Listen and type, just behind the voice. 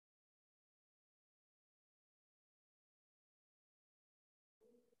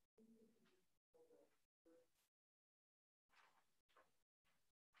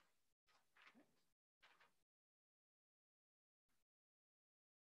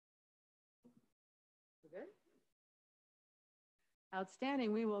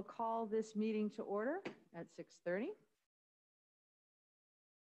Outstanding. We will call this meeting to order at 6:30.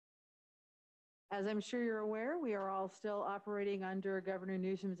 As I'm sure you're aware, we are all still operating under Governor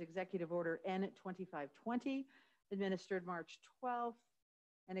Newsom's Executive Order N-2520, administered March 12th,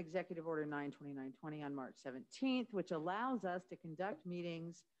 and Executive Order 92920 on March 17th, which allows us to conduct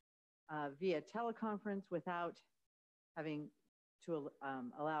meetings via teleconference without having to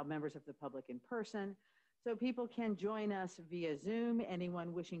allow members of the public in person. So people can join us via Zoom.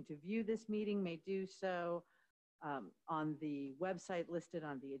 Anyone wishing to view this meeting may do so on the website listed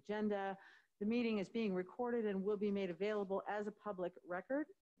on the agenda. The meeting is being recorded and will be made available as a public record.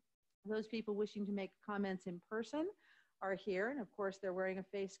 Those people wishing to make comments in person are here, and of course they're wearing a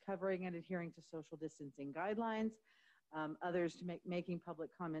face covering and adhering to social distancing guidelines. Others making public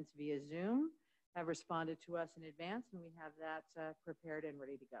comments via Zoom have responded to us in advance, and we have that prepared and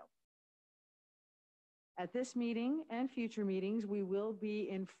ready to go. At this meeting and future meetings, we will be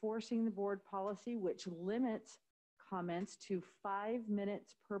enforcing the board policy, which limits comments to 5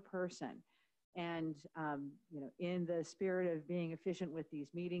 minutes per person. And in the spirit of being efficient with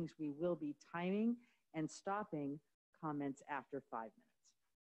these meetings, we will be timing and stopping comments after 5 minutes.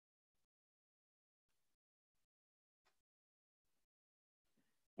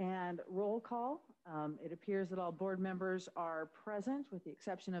 And roll call. It appears that all board members are present with the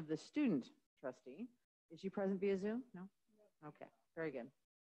exception of the student trustee. Is she present via Zoom? No? Okay, very good.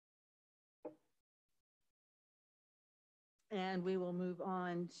 And we will move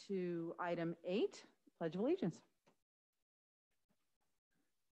on to item 8, Pledge of Allegiance.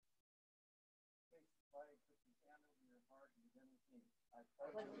 I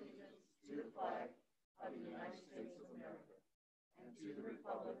pledge allegiance to the flag of the United States of America and to the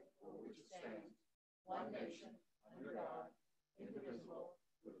republic for which it stands, one nation, under God, indivisible,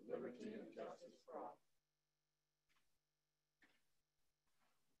 with liberty and justice for all.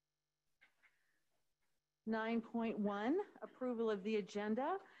 (9.1) Approval of the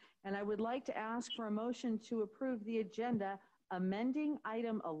agenda, and I would like to ask for a motion to approve the agenda amending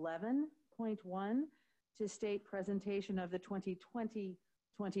item 11.1 to state presentation of the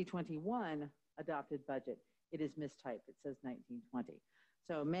 2020-2021 adopted budget. It is mistyped. It says 1920.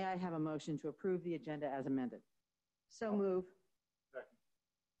 So may I have a motion to approve the agenda as amended? So move. Second.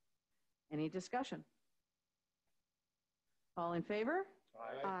 Any discussion? All in favor?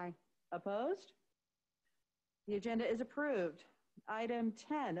 Aye. Aye. Opposed? The agenda is approved. Item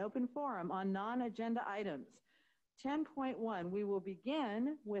 10, open forum on non-agenda items. 10.1, we will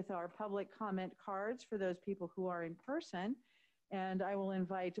begin with our public comment cards for those people who are in person, and I will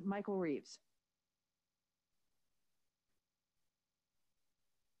invite Michael Reeves.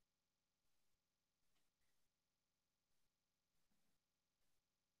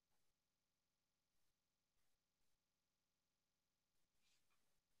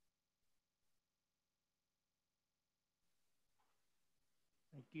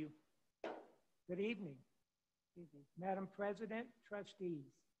 Thank you. Good evening. Madam President,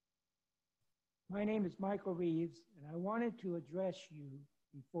 trustees. My name is Michael Reeves, and I wanted to address you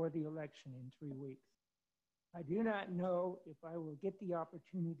before the election in 3 weeks. I do not know if I will get the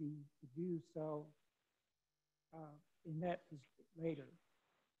opportunity to do so in that later,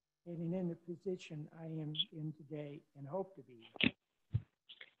 and in the position I am in today and hope to be.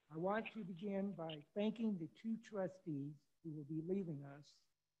 I want to begin by thanking the 2 trustees who will be leaving us.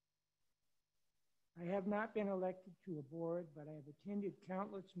 I have not been elected to a board, but I have attended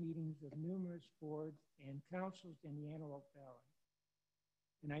countless meetings of numerous boards and councils in the Antelope Valley.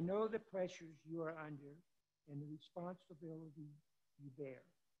 And I know the pressures you are under and the responsibility you bear.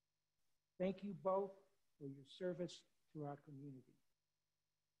 Thank you both for your service to our community.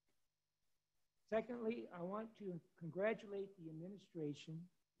 Secondly, I want to congratulate the administration,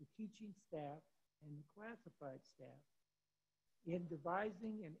 the teaching staff, and the classified staff in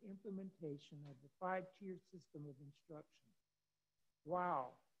devising and implementation of the 5-tier system of instruction.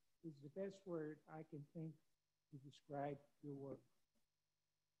 Wow is the best word I can think to describe your work.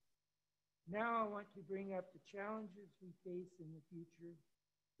 Now I want to bring up the challenges we face in the future,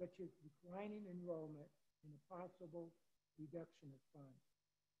 such as declining enrollment and a possible reduction of funds.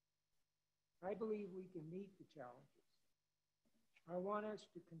 I believe we can meet the challenges. I want us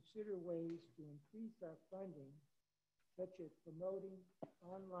to consider ways to increase our funding, such as promoting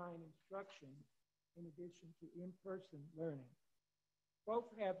online instruction in addition to in-person learning. Both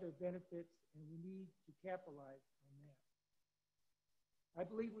have their benefits, and we need to capitalize on that. I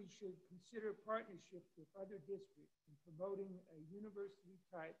believe we should consider partnerships with other districts in promoting a university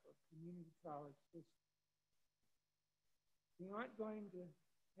type of community college system. We aren't going to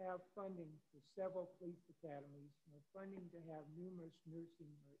have funding for several police academies, nor funding to have numerous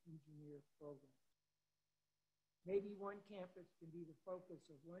nursing or engineer programs. Maybe one campus can be the focus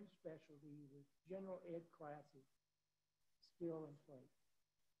of one specialty with general ed classes still in place.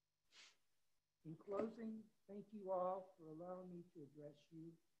 In closing, thank you all for allowing me to address you.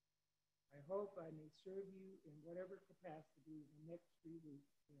 I hope I may serve you in whatever capacity the next 3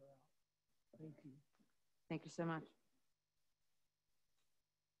 weeks are out. Thank you. Thank you so much.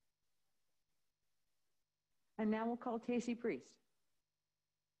 And now we'll call Tacey Priest.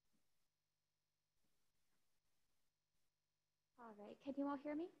 All right, can you all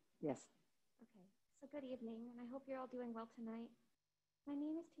hear me? Yes. Okay, so good evening, and I hope you're all doing well tonight. My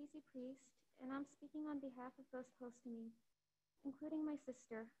name is Tacey Priest, and I'm speaking on behalf of those close to me, including my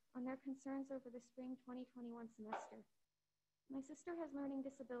sister, on their concerns over the spring 2021 semester. My sister has learning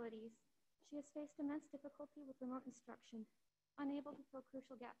disabilities. She has faced immense difficulty with remote instruction, unable to fill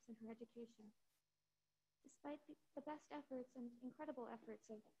crucial gaps in her education. Despite the best efforts and incredible efforts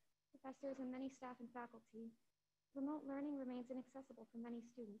of professors and many staff and faculty, remote learning remains inaccessible for many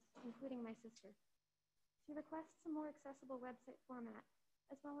students, including my sister. She requests a more accessible website format,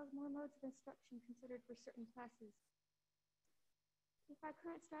 as well as more modes of instruction considered for certain classes. If our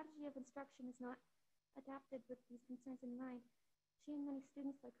current strategy of instruction is not adapted with these concerns in mind, she and many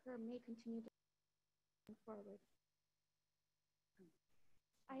students like her may continue to move forward.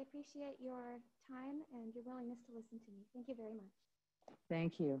 I appreciate your time and your willingness to listen to me. Thank you very much.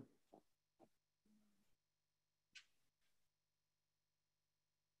 Thank you.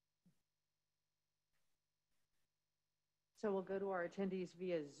 So we'll go to our attendees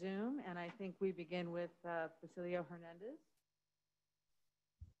via Zoom, and I think we begin with Basilio Hernandez.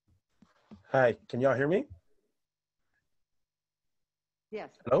 Hi, can y'all hear me? Yes.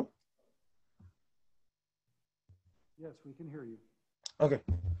 Hello? Yes, we can hear you. Okay.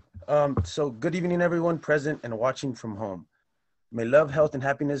 So good evening, everyone present and watching from home. May love, health, and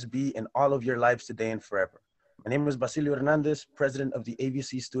happiness be in all of your lives today and forever. My name is Basilio Hernandez, president of the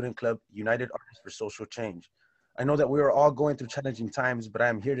AVC Student Club, United Artists for Social Change. I know that we are all going through challenging times, but I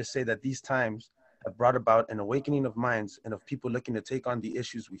am here to say that these times have brought about an awakening of minds and of people looking to take on the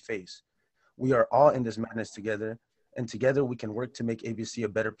issues we face. We are all in this madness together, and together we can work to make AVC a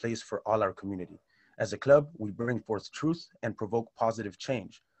better place for all our community. As a club, we bring forth truth and provoke positive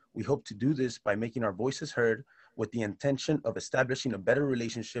change. We hope to do this by making our voices heard with the intention of establishing a better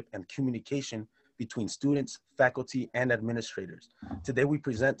relationship and communication between students, faculty, and administrators. Today, we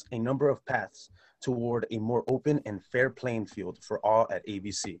present a number of paths toward a more open and fair playing field for all at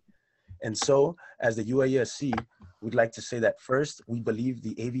AVC. And so, as the UASC, we'd like to say that first, we believe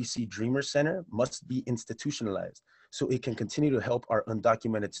the AVC Dreamer Center must be institutionalized so it can continue to help our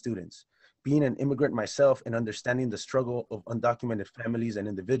undocumented students. Being an immigrant myself and understanding the struggle of undocumented families and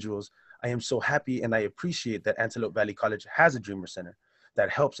individuals, I am so happy and I appreciate that Antelope Valley College has a Dreamer Center that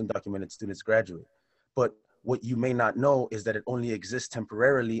helps undocumented students graduate. But what you may not know is that it only exists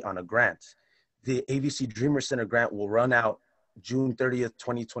temporarily on a grant. The AVC Dreamer Center grant will run out June 30th,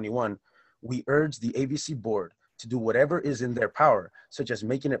 2021. We urge the AVC board to do whatever is in their power, such as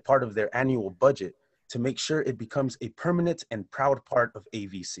making it part of their annual budget, to make sure it becomes a permanent and proud part of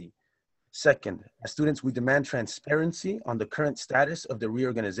AVC. Second, as students, we demand transparency on the current status of the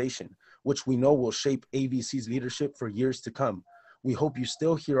reorganization, which we know will shape AVC's leadership for years to come. We hope you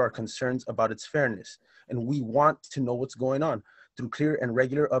still hear our concerns about its fairness, and we want to know what's going on through clear and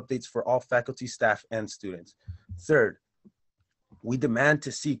regular updates for all faculty, staff, and students. Third, we demand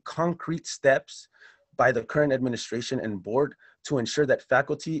to see concrete steps by the current administration and board to ensure that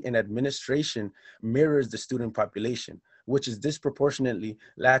faculty and administration mirrors the student population, which is disproportionately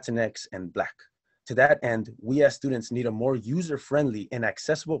Latinx and Black. To that end, we as students need a more user-friendly and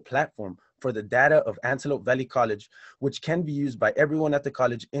accessible platform for the data of Antelope Valley College, which can be used by everyone at the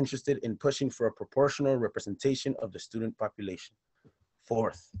college interested in pushing for a proportional representation of the student population.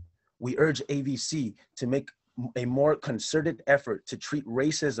 Fourth, we urge AVC to make a more concerted effort to treat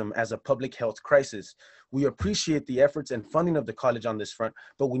racism as a public health crisis. We appreciate the efforts and funding of the college on this front,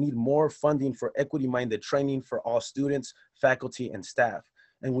 but we need more funding for equity-minded training for all students, faculty, and staff.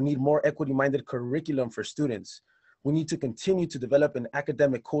 And we need more equity-minded curriculum for students. We need to continue to develop an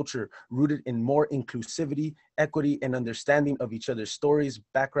academic culture rooted in more inclusivity, equity, and understanding of each other's stories,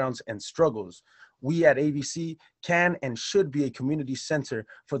 backgrounds, and struggles. We at AVC can and should be a community center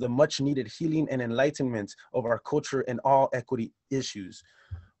for the much needed healing and enlightenment of our culture and all equity issues.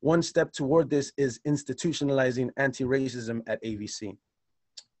 One step toward this is institutionalizing anti-racism at AVC.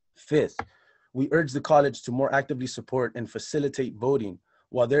 Fifth, we urge the college to more actively support and facilitate voting.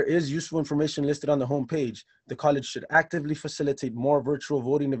 While there is useful information listed on the homepage, the college should actively facilitate more virtual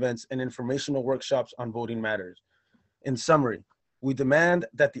voting events and informational workshops on voting matters. In summary, we demand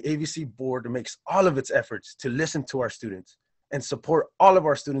that the AVC board makes all of its efforts to listen to our students and support all of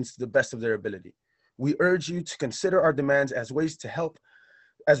our students to the best of their ability. We urge you to consider our demands as ways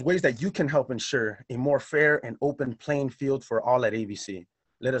that you can help ensure a more fair and open playing field for all at AVC.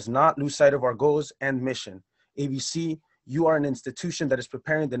 Let us not lose sight of our goals and mission. AVC, you are an institution that is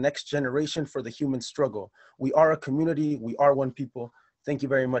preparing the next generation for the human struggle. We are a community, we are one people. Thank you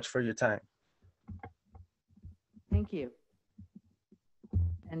very much for your time. Thank you.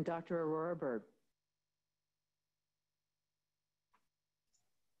 And Dr. Aurora Berg.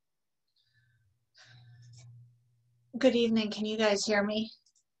 Good evening. Can you guys hear me?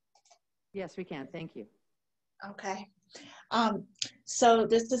 Yes, we can. Thank you. Okay. So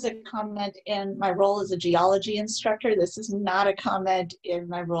this is a comment in my role as a geology instructor. This is not a comment in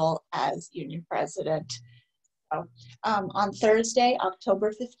my role as union president. So, on Thursday,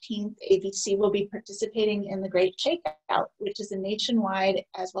 October 15th, AVC will be participating in the Great Shakeout, which is a nationwide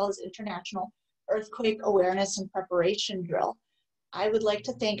as well as international earthquake awareness and preparation drill. I would like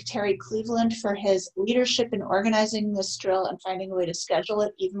to thank Terry Cleveland for his leadership in organizing this drill and finding a way to schedule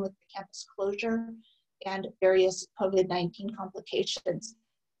it, even with the campus closure and various COVID-19 complications.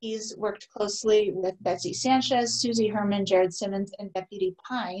 He's worked closely with Betsy Sanchez, Susie Herman, Jared Simmons, and Deputy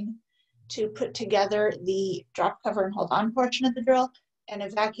Pine to put together the drop, cover, and hold on portion of the drill, an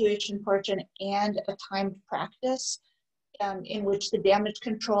evacuation portion, and a timed practice in which the damage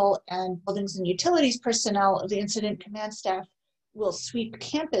control and buildings and utilities personnel of the incident command staff will sweep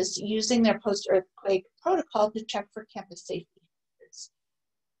campus using their post-earthquake protocol to check for campus safety.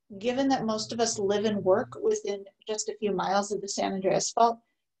 Given that most of us live and work within just a few miles of the San Andreas Fault,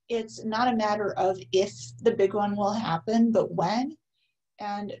 it's not a matter of if the big one will happen, but when.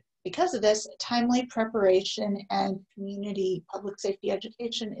 And because of this, timely preparation and community public safety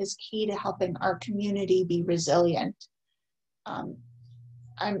education is key to helping our community be resilient.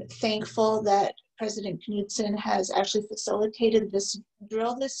 I'm thankful that President Knudsen has actually facilitated this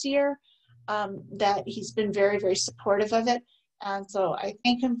drill this year, that he's been very, very supportive of it. And so I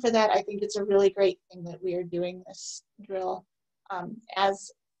thank him for that. I think it's a really great thing that we are doing this drill.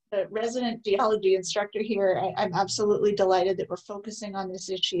 As the resident geology instructor here, I'm absolutely delighted that we're focusing on this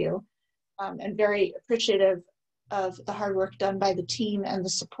issue, and very appreciative of the hard work done by the team and the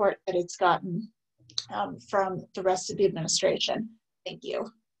support that it's gotten from the rest of the administration. Thank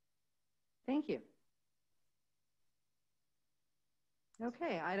you. Thank you.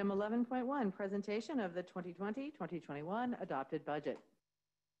 Okay, item 11.1, presentation of the 2020-2021 adopted budget.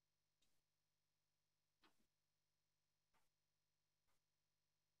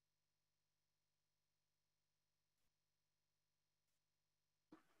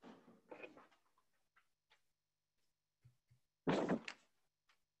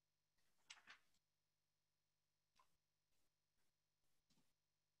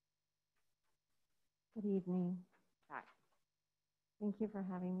 Good evening. Hi. Thank you for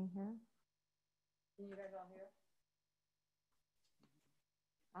having me here. Can you guys all hear?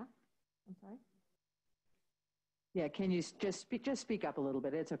 Huh? I'm sorry? Yeah, can you just speak up a little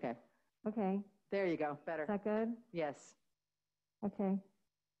bit? It's okay. Okay. There you go. Better. Is that good? Yes. Okay.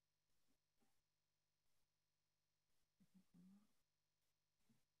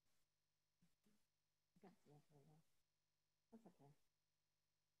 That's okay.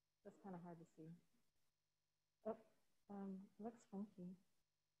 That's kind of hard to see. Oh, it looks funky.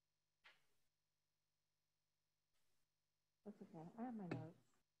 That's okay. I have my notes.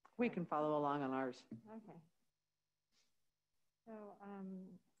 We can follow along on ours. Okay. So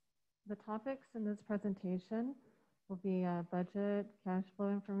the topics in this presentation will be budget, cash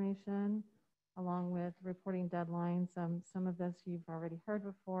flow information, along with reporting deadlines. Some of this you've already heard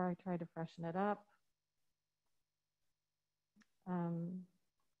before. I tried to freshen it up.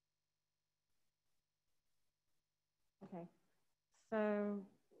 Okay, so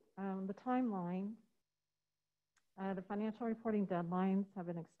the timeline. The financial reporting deadlines have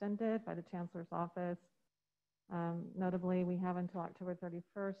been extended by the Chancellor's Office. Notably, we have until October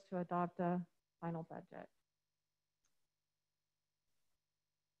 31st to adopt a final budget.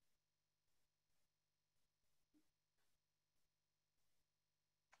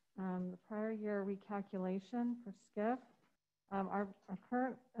 The prior year recalculation for SCIF. Our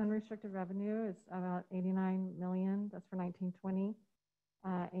current unrestricted revenue is about $89 million. That's for 1920.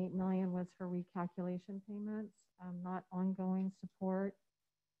 $8 million was for recalculation payments, not ongoing support.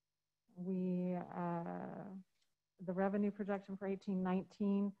 The revenue projection for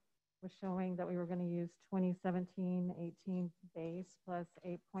 1819 was showing that we were going to use 2017-18 base plus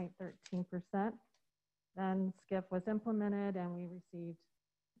 8.13%. Then SCIF was implemented and we received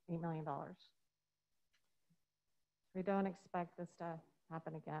 $8 million. We don't expect this to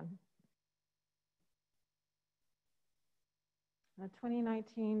happen again.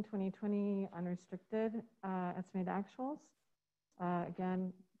 2019-2020 unrestricted estimated actuals.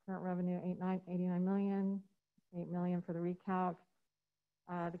 Again, current revenue 89 million, 8 million for the recalc.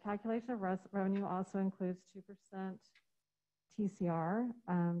 The calculation of revenue also includes 2% TCR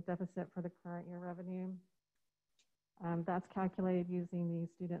deficit for the current year revenue. That's calculated using the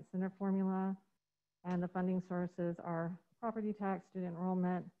student center formula, and the funding sources are property tax, student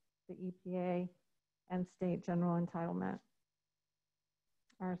enrollment, the EPA, and state general entitlement.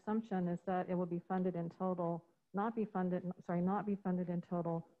 Our assumption is that it will be funded in total, not be funded in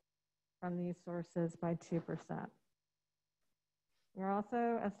total from these sources by 2%. We're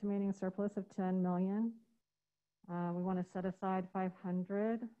also estimating a surplus of 10 million. We want to set aside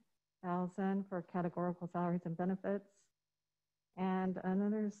 500,000 for categorical salaries and benefits, and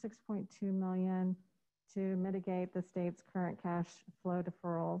another 6.2 million to mitigate the state's current cash flow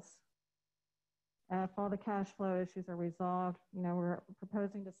deferrals. If all the cash flow issues are resolved, we're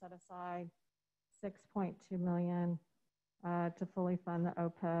proposing to set aside 6.2 million to fully fund the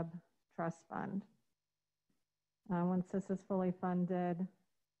OPEB trust fund. Once this is fully funded,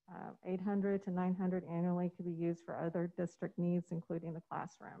 800 to 900 annually could be used for other district needs, including the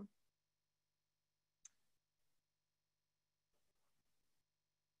classroom.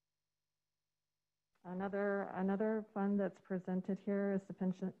 Another fund that's presented here is the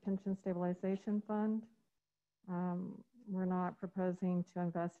Pension Stabilization Fund. We're not proposing to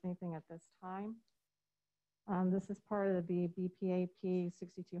invest anything at this time. This is part of the BPAP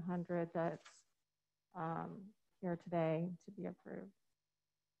 6200 that's here today to be approved.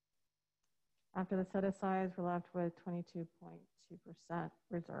 After the set-asides, we're left with 22.2%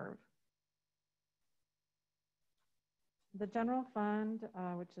 reserve. The general fund,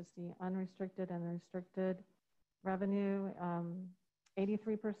 which is the unrestricted and restricted revenue,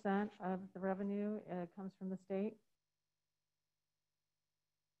 83% of the revenue comes from the state.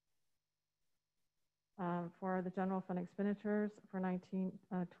 For the general fund expenditures for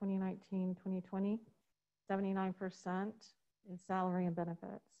 2019-2020, 79% is salary and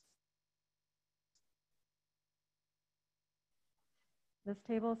benefits. This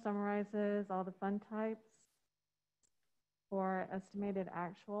table summarizes all the fund types for estimated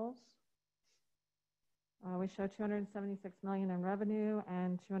actuals. We show 276 million in revenue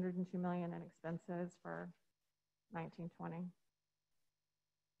and 202 million in expenses for 1920.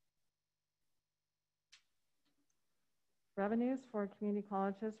 Revenues for community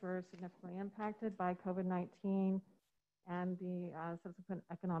colleges were significantly impacted by COVID-19 and the subsequent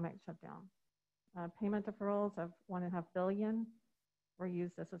economic shutdown. Payment deferrals of $1.5 billion were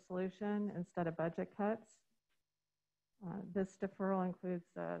used as a solution instead of budget cuts. This deferral includes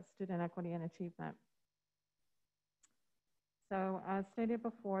student equity and achievement. So as stated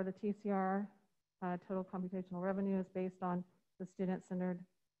before, the TCR total computational revenue is based on the student-centered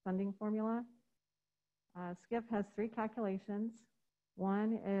funding formula. SCIF has three calculations.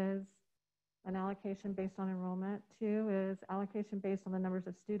 One is an allocation based on enrollment. Two is allocation based on the numbers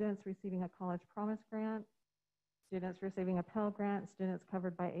of students receiving a college promise grant, students receiving a Pell Grant, students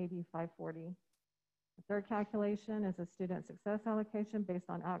covered by AB 540. The third calculation is a student success allocation based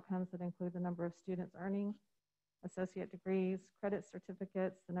on outcomes that include the number of students earning associate degrees, credit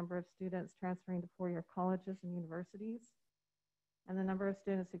certificates, the number of students transferring to four-year colleges and universities, and the number of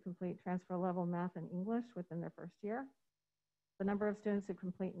students who complete transfer level math and English within their first year, the number of students who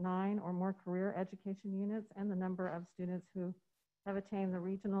complete 9 or more career education units, and the number of students who have attained the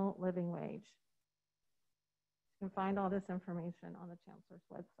regional living wage. You can find all this information on the Chancellor's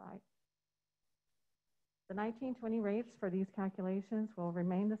website. The 1920 rates for these calculations will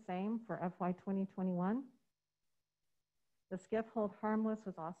remain the same for FY 2021. The SCIF hold harmless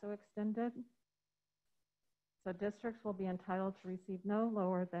was also extended. So districts will be entitled to receive no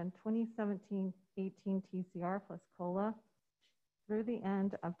lower than 2017-18 TCR plus COLA through the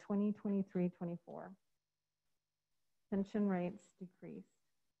end of 2023-24. Pension rates decrease.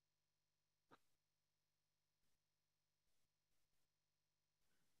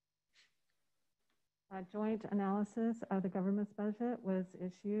 A joint analysis of the government's budget was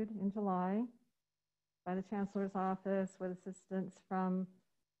issued in July by the Chancellor's Office with assistance from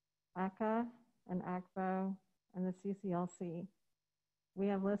ACA and ACBO and the CCLC. We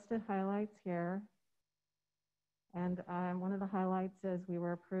have listed highlights here. And one of the highlights is we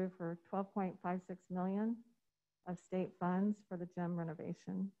were approved for $12.56 million of state funds for the gym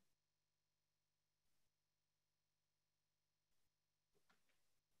renovation.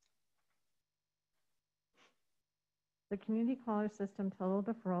 The community college system total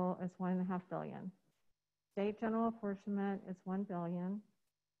deferral is $1.5 billion. State general apportionment is $1 billion,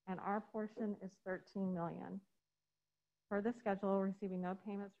 and our portion is $13 million. Per the schedule, receiving no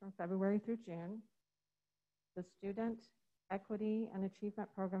payments from February through June. The student equity and achievement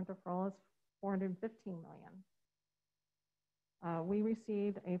program deferral is $415 million. We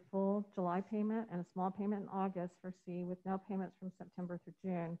received a full July payment and a small payment in August for C, with no payments from September through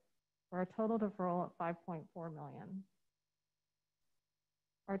June, for a total deferral of $5.4 million.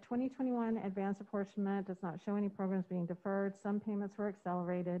 Our 2021 advance apportionment does not show any programs being deferred. Some payments were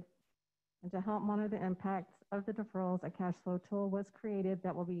accelerated. And to help monitor the impacts of the deferrals, a cash flow tool was created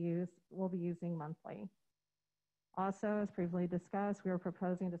that we'll be using monthly. Also, as previously discussed, we are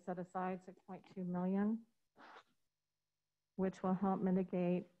proposing to set aside $6.2 million, which will help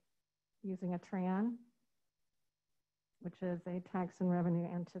mitigate using a TRAN, which is a tax and revenue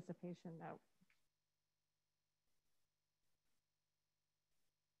anticipation note.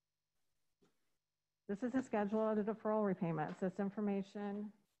 This is a schedule of the deferral repayments. This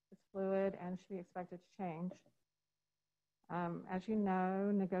information is fluid and should be expected to change. As you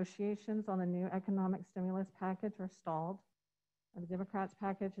know, negotiations on the new economic stimulus package are stalled. The Democrats'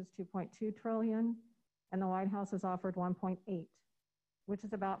 package is $2.2 trillion, and the White House has offered $1.8, which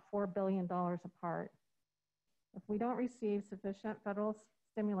is about $4 billion apart. If we don't receive sufficient federal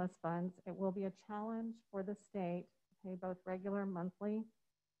stimulus funds, it will be a challenge for the state to pay both regular monthly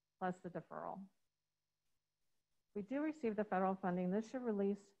plus the deferral. If we do receive the federal funding, this should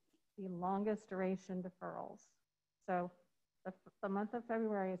release the longest duration deferrals. So the month of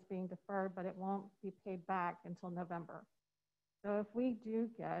February is being deferred, but it won't be paid back until November. So if we do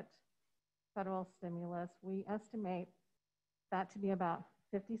get federal stimulus, we estimate that to be about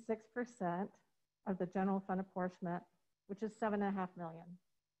 56% of the general fund apportionment, which is $7.5 million.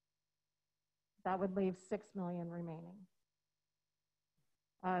 That would leave $6 million remaining.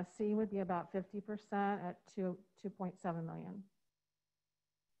 C would be about 50% at $2.7 million.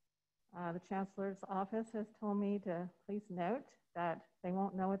 The Chancellor's office has told me to please note that they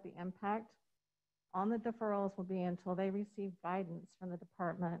won't know what the impact on the deferrals will be until they receive guidance from the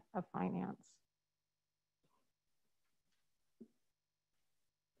Department of Finance.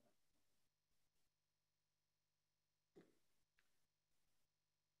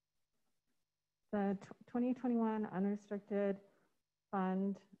 The 2021 unrestricted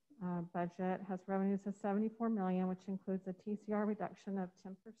fund budget has revenues of $74 million, which includes a TCR reduction of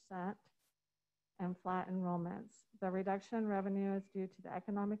 10% and flat enrollments. The reduction in revenue is due to the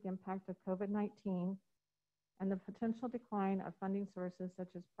economic impact of COVID-19 and the potential decline of funding sources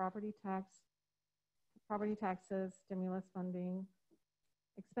such as property taxes, stimulus funding.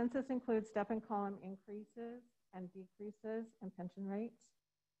 Expenses include step and column increases and decreases in pension rates.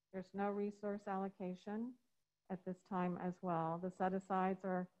 There's no resource allocation at this time as well. The set-asides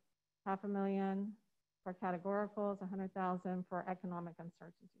are $500,000 for categoricals, $100,000 for economic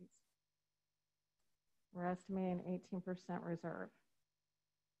uncertainties. We're estimating 18% reserve.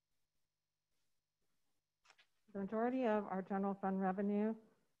 The majority of our general fund revenue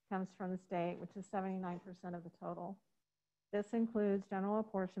comes from the state, which is 79% of the total. This includes general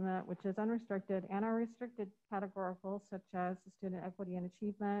apportionment, which is unrestricted, and our restricted categoricals, such as the Student Equity and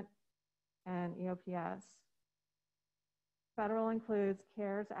Achievement and EOPS. Federal includes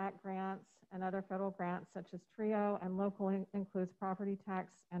CARES Act grants and other federal grants, such as TRIO, and local includes property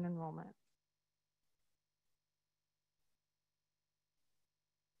tax and enrollment.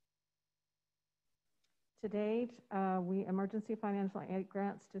 To date, emergency financial aid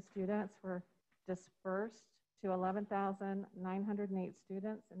grants to students were dispersed to 11,908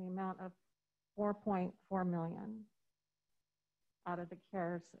 students in the amount of $4.4 million out of the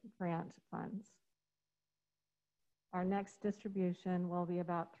CARES grant funds. Our next distribution will be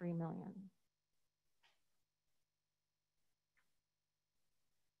about $3 million.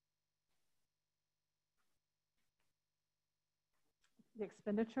 The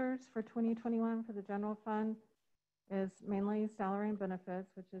expenditures for 2021 for the general fund is mainly salary and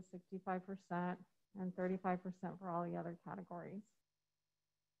benefits, which is 65%, and 35% for all the other categories.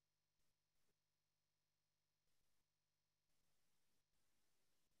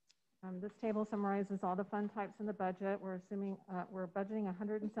 This table summarizes all the fund types in the budget. We're budgeting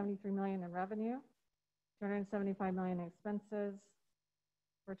 $173 million in revenue, $275 million in expenses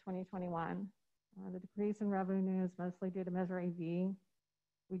for 2021. The decrease in revenue is mostly due to Measure AV.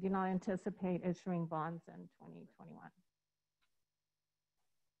 We do not anticipate issuing bonds in 2021.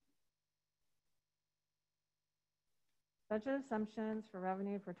 Budget assumptions for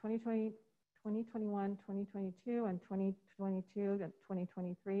revenue for 2020, 2021, 2022, and 2022 and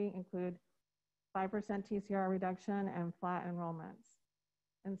 2023 include 5% TCR reduction, and flat enrollments.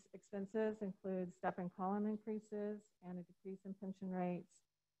 And expenses include step and column increases and a decrease in pension rates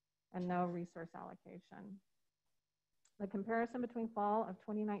and no resource allocation. The comparison between fall of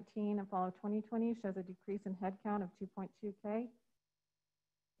 2019 and fall of 2020 shows a decrease in headcount of 2.2K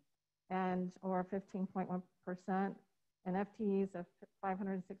and or 15.1%, and FTEs of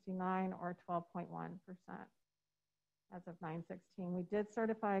 569 or 12.1% as of 9/16. We did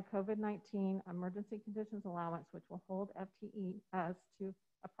certify a COVID-19 emergency conditions allowance, which will hold FTEs to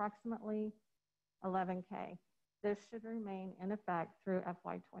approximately 11K. This should remain in effect through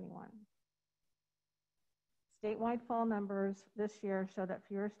FY21. Statewide fall numbers this year show that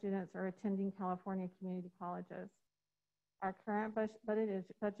fewer students are attending California community colleges. Our current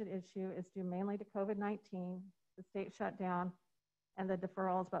budget issue is due mainly to COVID-19, the state shutdown, and the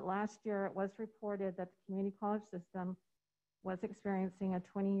deferrals, but last year it was reported that the community college system was experiencing a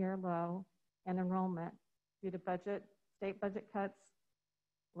 20-year low in enrollment due to state budget cuts,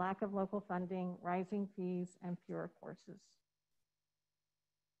 lack of local funding, rising fees, and fewer courses.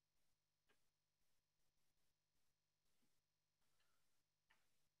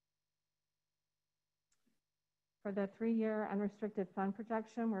 For the 3-year unrestricted fund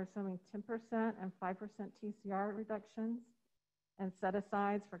projection, we're assuming 10% and 5% TCR reductions and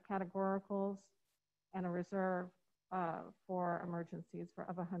set-asides for categoricals and a reserve for emergencies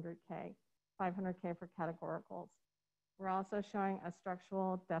of 100K, 500K for categoricals. We're also showing a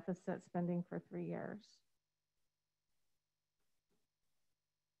structural deficit spending for 3 years.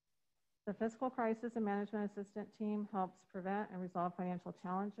 The Fiscal Crisis and Management Assistant Team helps prevent and resolve financial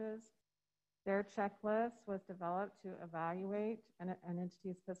challenges. Their checklist was developed to evaluate an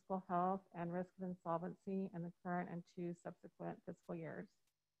entity's fiscal health and risk of insolvency in the current and 2 subsequent fiscal years.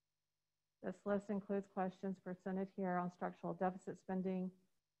 This list includes questions presented here on structural deficit spending.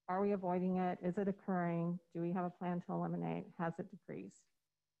 Are we avoiding it? Is it occurring? Do we have a plan to eliminate? Has it decreased?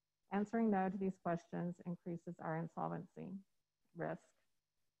 Answering no to these questions increases our insolvency risk.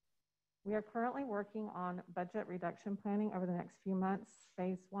 We are currently working on budget reduction planning over the next few months.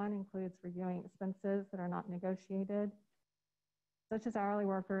 Phase 1 includes reviewing expenses that are not negotiated, such as hourly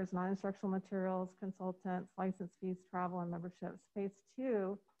workers, non-instructional materials, consultants, license fees, travel, and memberships. Phase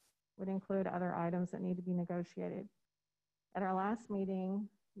 2 would include other items that need to be negotiated. At our last meeting,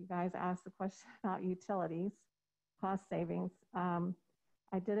 you guys asked the question about utilities, cost savings.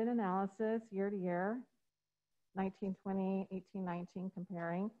 I did an analysis year to year, 19, 20, 18, 19,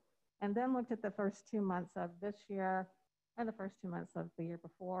 comparing, and then looked at the first 2 months of this year and the first 2 months of the year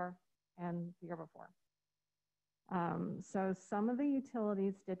before and the year before. So some of the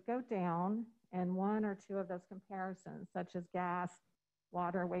utilities did go down in 1 or 2 of those comparisons, such as gas,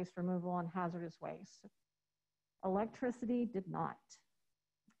 water, waste removal, and hazardous waste. Electricity did not.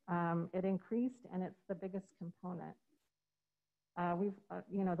 It increased, and it's the biggest component.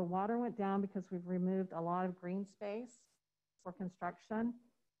 The water went down because we've removed a lot of green space for construction.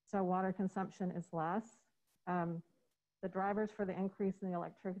 So water consumption is less. The drivers for the increase in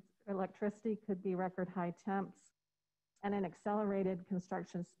the electricity could be record high temps and an accelerated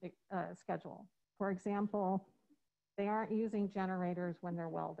construction schedule. For example, they aren't using generators when they're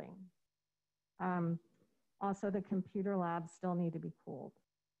welding. Also, the computer labs still need to be cooled.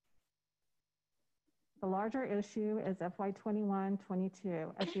 The larger issue is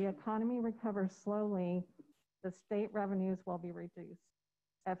FY21-22. As the economy recovers slowly, the state revenues will be reduced.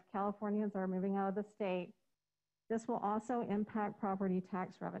 If Californians are moving out of the state, this will also impact property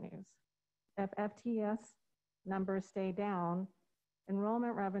tax revenues. If FTS numbers stay down,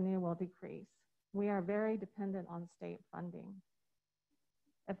 enrollment revenue will decrease. We are very dependent on state funding.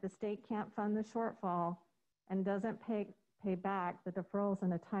 If the state can't fund the shortfall and doesn't pay back the deferrals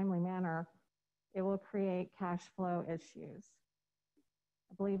in a timely manner, it will create cash flow issues.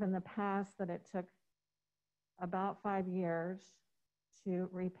 I believe in the past that it took about 5 years to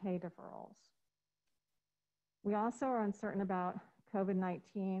repay deferrals. We also are uncertain about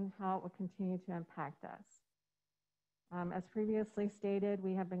COVID-19, how it will continue to impact us. As previously stated,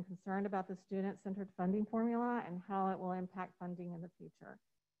 we have been concerned about the student-centered funding formula and how it will impact funding in the future.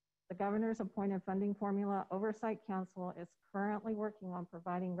 The governor's appointed funding formula oversight council is currently working on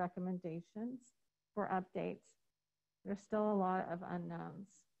providing recommendations for updates. There's still a lot of unknowns.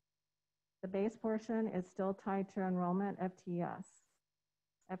 The base portion is still tied to enrollment FTS.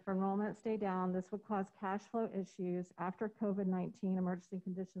 If enrollment stay down, this would cause cash flow issues after COVID-19 emergency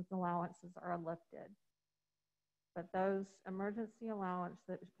conditions allowances are lifted. But those emergency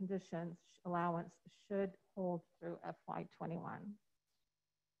conditions allowance should hold through FY21.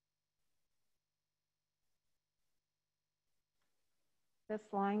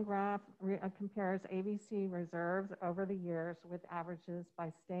 This line graph compares AVC reserves over the years with averages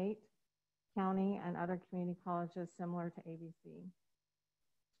by state, county, and other community colleges similar to AVC.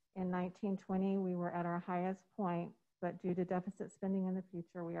 In 1920, we were at our highest point, but due to deficit spending in the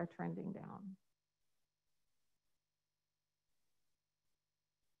future, we are trending down.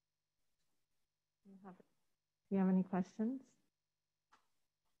 Do you have any questions?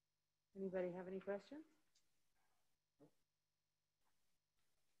 Anybody have any questions?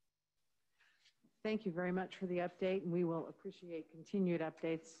 Thank you very much for the update, and we will appreciate continued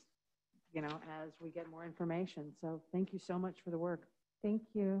updates, you know, as we get more information. So thank you so much for the work. Thank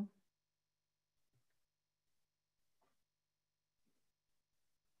you.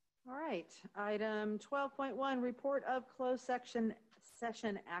 All right, item 12.1, report of closed session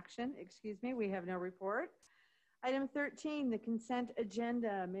action. Excuse me, we have no report. Item 13, the consent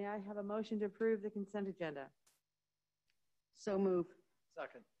agenda. May I have a motion to approve the consent agenda? So move.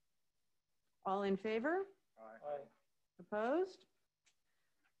 Second. All in favor? Aye. Opposed?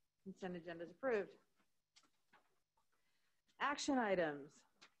 Consent agenda is approved. Action items.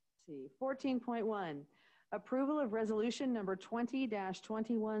 Let's see, 14.1, approval of resolution number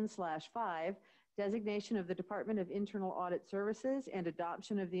 20-21/5, designation of the Department of Internal Audit Services and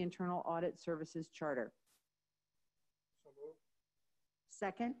adoption of the Internal Audit Services Charter. So moved.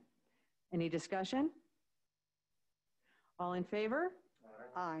 Second. Any discussion? All in favor?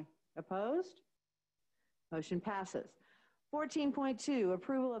 Aye. Opposed? Motion passes. 14.2,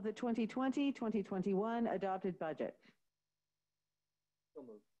 approval of the 2020-2021 adopted budget. So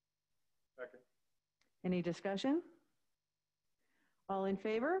moved. Second. Any discussion? All in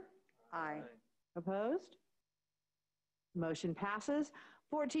favor? Aye. Opposed? Motion passes.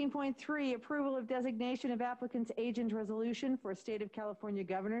 14.3, approval of designation of applicant's agent resolution for State of California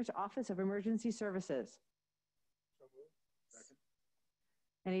Governor's Office of Emergency Services. So moved. Second.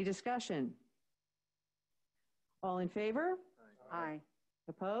 Any discussion? All in favor? Aye.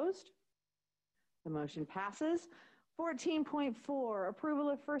 Opposed? The motion passes. 14.4,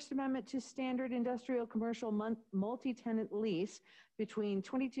 approval of First Amendment to Standard Industrial Commercial Multi-Tenant Lease between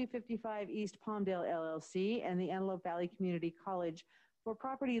 2255 East Palmdale LLC and the Antelope Valley Community College for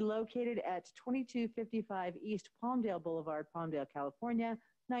property located at 2255 East Palmdale Boulevard, Palmdale, California,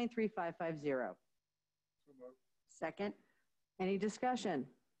 93550. So moved. Second. Any discussion?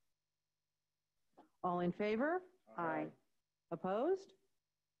 All in favor? Aye. Opposed?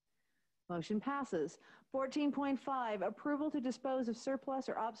 Motion passes. 14.5, approval to dispose of surplus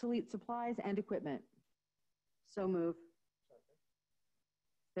or obsolete supplies and equipment. So move.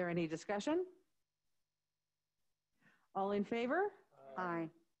 Is there any discussion? All in favor? Aye.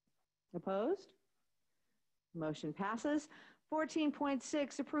 Opposed? Motion passes.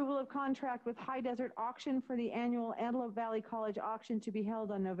 14.6, approval of contract with High Desert Auction for the annual Antelope Valley College auction to be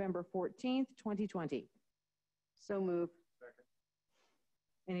held on November 14th, 2020. So move. Second.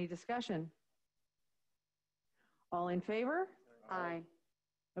 Any discussion? All in favor? Aye.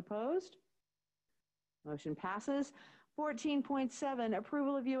 Opposed? Motion passes. 14.7,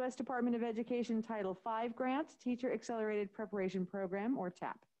 approval of U.S. Department of Education Title V grant, Teacher Accelerated Preparation Program, or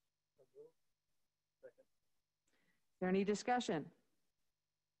TAP. So moved. Second. Is there any discussion?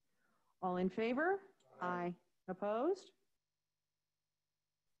 All in favor? Aye. Opposed?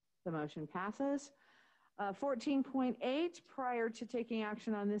 The motion passes. 14.8, prior to taking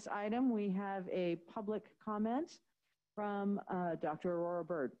action on this item, we have a public comment from Dr. Aurora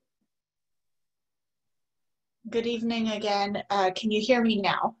Bird. Good evening again. Can you hear me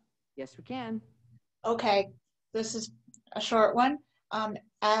now? Yes, we can. Okay, this is a short one.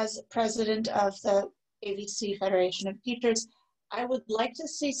 As president of the AVC Federation of Teachers, I would like to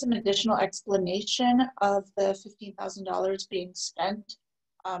see some additional explanation of the $15,000 being spent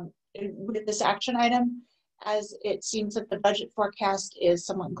with this action item, as it seems that the budget forecast is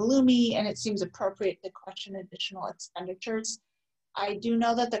somewhat gloomy and it seems appropriate to question additional expenditures. I do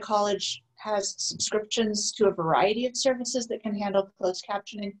know that the college has subscriptions to a variety of services that can handle closed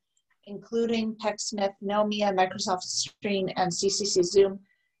captioning, including TechSmith, Nomia, Microsoft Stream, and CCC Zoom.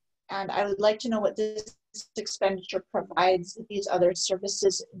 And I would like to know what this expenditure provides that these other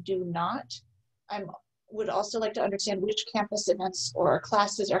services do not. I would also like to understand which campus events or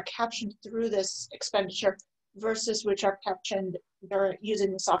classes are captioned through this expenditure versus which are captioned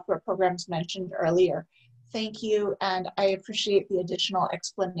using the software programs mentioned earlier. Thank you, and I appreciate the additional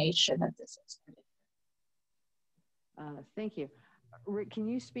explanation of this expenditure. Thank you. Rick, can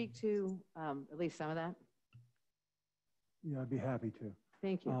you speak to at least some of that? Yeah, I'd be happy to.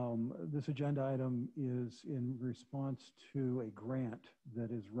 Thank you. This agenda item is in response to a grant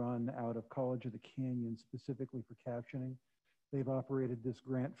that is run out of College of the Canyon specifically for captioning. They've operated this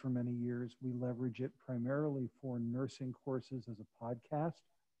grant for many years. We leverage it primarily for nursing courses as a podcast.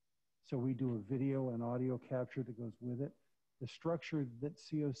 So we do a video and audio capture that goes with it. The structure that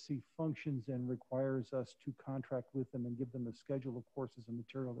COC functions in requires us to contract with them and give them a schedule of courses and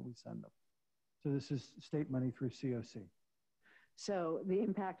material that we send them. So this is state money through COC. So the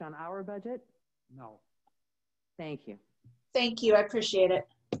impact on our budget? No. Thank you. Thank you. I appreciate it.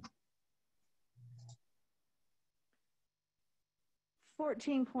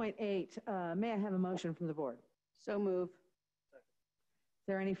 14.8, may I have a motion from the board? So move. Is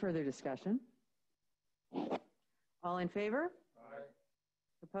there any further discussion? All in favor? Aye.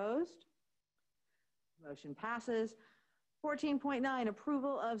 Opposed? Motion passes. 14.9,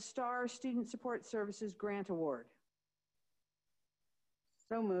 approval of STAR Student Support Services Grant Award.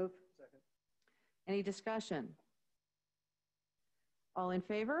 So move. Second. Any discussion? All in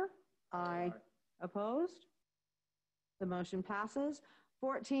favor? Aye. Opposed? The motion passes.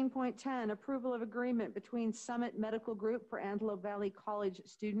 14.10, approval of agreement between Summit Medical Group for Antelope Valley College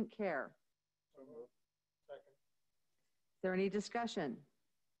Student Care. So moved. Second. Is there any discussion?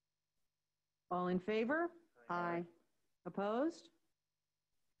 All in favor? Aye. Opposed?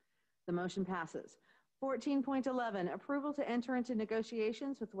 The motion passes. 14.11, approval to enter into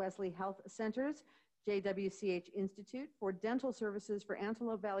negotiations with Wesley Health Centers, JWCH Institute, for dental services for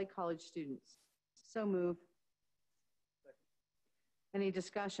Antelope Valley College students. So move. Any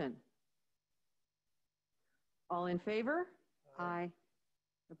discussion? All in favor? Aye.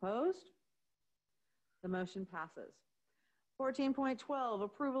 Opposed? The motion passes. 14.12,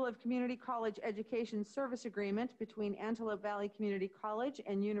 approval of Community College Education Service Agreement between Antelope Valley Community College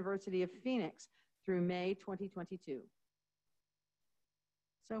and University of Phoenix through May 2022. Is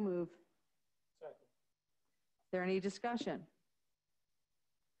So move. Second. there any discussion?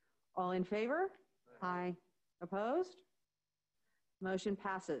 All in favor? Aye. Opposed? Motion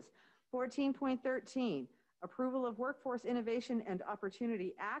passes. 14.13, approval of Workforce Innovation and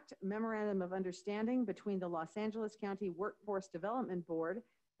Opportunity Act, Memorandum of Understanding between the Los Angeles County Workforce Development Board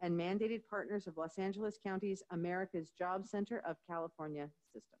and mandated partners of Los Angeles County's America's Job Center of California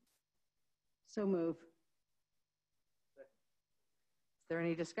system. So move. Is there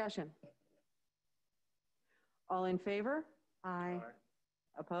any discussion? All in favor? Aye.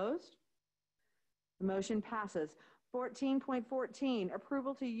 Opposed? The motion passes. 14.14,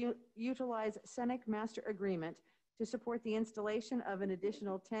 approval to utilize SENEC Master Agreement to support the installation of an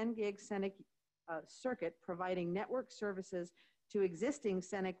additional 10 gig SENEC circuit providing network services to existing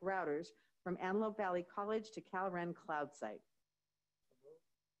SENEC routers from Antelope Valley College to CalRen Cloud Site.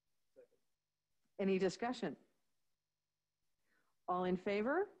 Any discussion? All in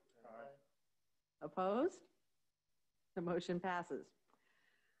favor? Aye. Opposed? The motion passes.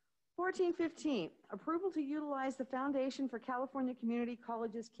 14.15, approval to utilize the Foundation for California Community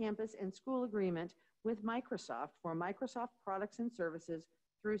Colleges campus and school agreement with Microsoft for Microsoft products and services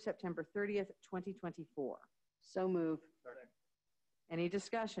through September 30th, 2024. So move. Second. Any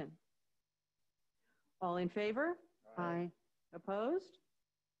discussion? All in favor? Aye. Opposed?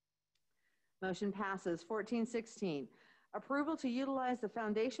 Motion passes. 14.16, approval to utilize the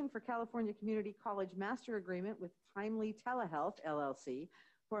Foundation for California Community College Master Agreement with Timely Telehealth, LLC,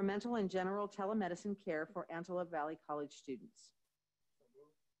 for mental and general telemedicine care for Antelope Valley College students. So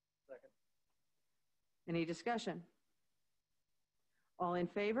moved. Second. Any discussion? All in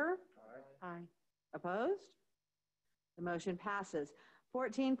favor? Aye. Opposed? The motion passes.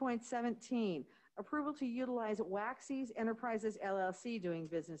 14.17, approval to utilize Waxy's Enterprises, LLC, doing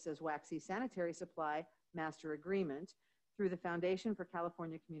business as Waxy Sanitary Supply Master Agreement through the Foundation for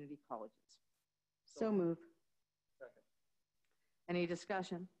California Community Colleges. So move. Second. Any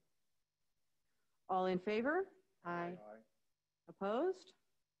discussion? All in favor? Aye. Opposed?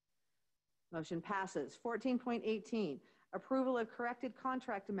 Motion passes. 14.18, approval of corrected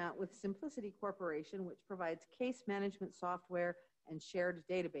contract amount with Simplicity Corporation, which provides case management software and shared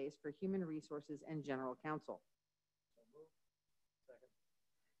database for human resources and general counsel. So moved. Second.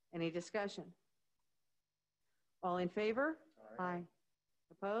 Any discussion? All in favor? Aye.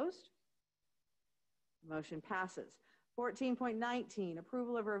 Opposed? Motion passes. 14.19,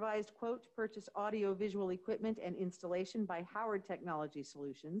 approval of revised quote to purchase audio-visual equipment and installation by Howard Technology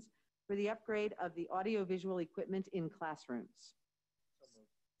Solutions for the upgrade of the audio-visual equipment in classrooms. So moved.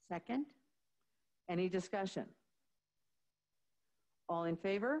 Second. Any discussion? All in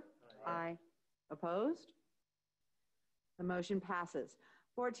favor? Aye. Opposed? The motion passes.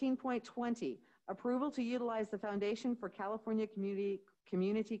 14.20, approval to utilize the Foundation for California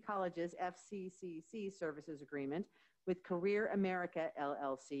Community Colleges, FCCC, services agreement with Career America,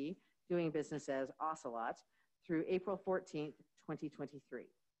 LLC, doing business as Ocelot, through April 14th, 2023.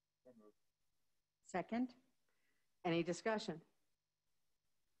 Second. Any discussion?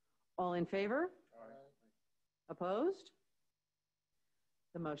 All in favor? Opposed?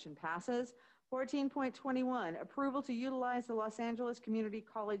 The motion passes. 14.21, approval to utilize the Los Angeles Community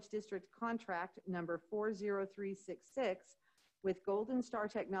College District contract number 40366 with Golden Star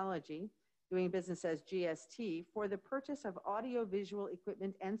Technology, doing business as GST, for the purchase of audiovisual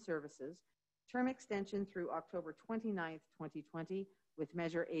equipment and services, term extension through October 29th, 2020, with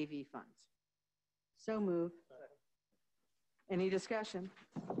Measure AV funds. So moved. Any discussion?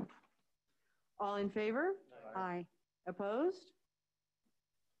 All in favor? Aye. Opposed?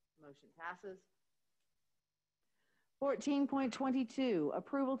 Motion passes. 14.22,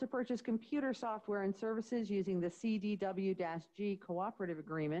 approval to purchase computer software and services using the CDW-G cooperative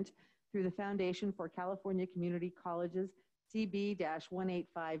agreement through the Foundation for California Community Colleges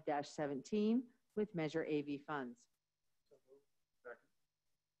CB-185-17 with Measure AV funds.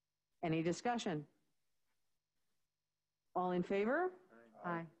 Any discussion? All in favor?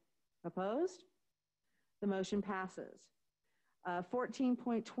 Aye. Opposed? The motion passes.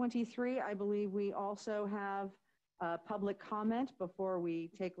 14.23, I believe we also have public comment before we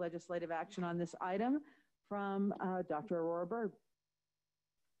take legislative action on this item from Dr. Aurora Berg.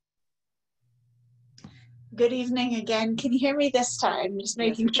 Good evening again. Can you hear me this time? Just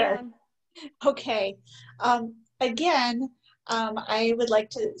making sure. Can. Okay. Again, I would like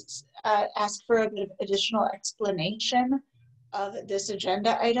to ask for a bit of additional explanation of this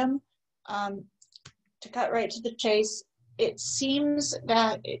agenda item. To cut right to the chase, it seems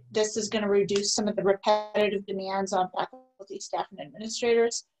that this is going to reduce some of the repetitive demands on faculty, staff, and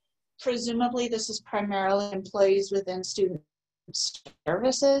administrators. Presumably, this is primarily employees within student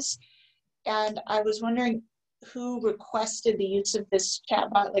services. And I was wondering who requested the use of this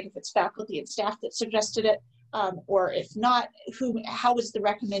chatbot, like if it's faculty and staff that suggested it, or if not, how was the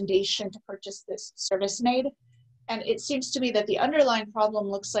recommendation to purchase this service made? And it seems to me that the underlying problem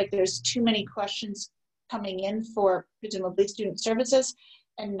looks like there's too many questions coming in for presumably student services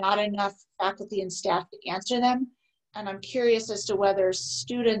and not enough faculty and staff to answer them. And I'm curious as to whether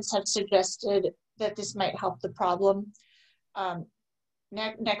students have suggested that this might help the problem.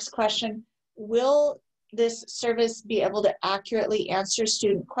 Next question, will this service be able to accurately answer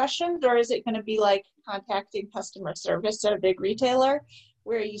student questions, or is it going to be like contacting customer service at a big retailer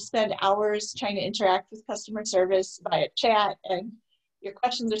where you spend hours trying to interact with customer service via chat and your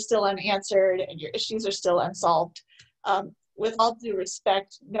questions are still unanswered and your issues are still unsolved? With all due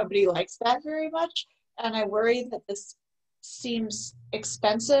respect, nobody likes that very much. And I worry that this seems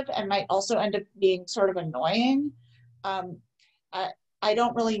expensive and might also end up being sort of annoying. I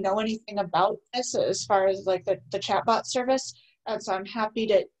don't really know anything about this as far as like the chatbot service. And so I'm happy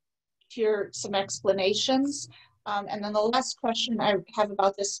to hear some explanations. And then the last question I have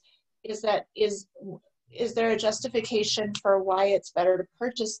about this is that is there a justification for why it's better to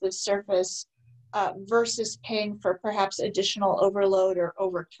purchase this service versus paying for perhaps additional overload or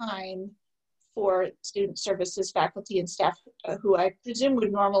overtime for student services, faculty, and staff who I presume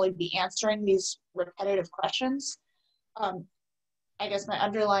would normally be answering these repetitive questions? I guess my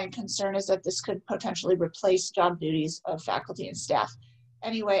underlying concern is that this could potentially replace job duties of faculty and staff.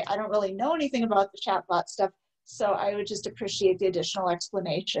 Anyway, I don't really know anything about the chatbot stuff, so I would just appreciate the additional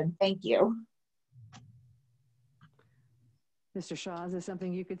explanation. Thank you. Mr. Shaw, is this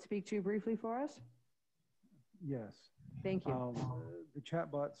something you could speak to briefly for us? Yes. Thank you. The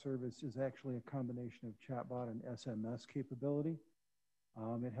chatbot service is actually a combination of chatbot and SMS capability.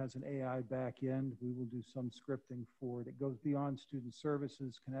 It has an AI back end. We will do some scripting for it. It goes beyond student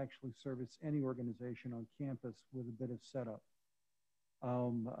services, can actually service any organization on campus with a bit of setup.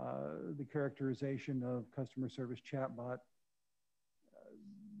 The characterization of customer service chatbot,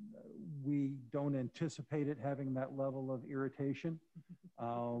 we don't anticipate it having that level of irritation.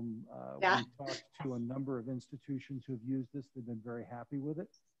 We've talked to a number of institutions who have used this. They've been very happy with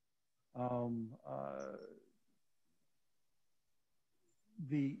it.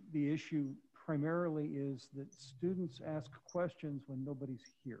 The issue primarily is that students ask questions when nobody's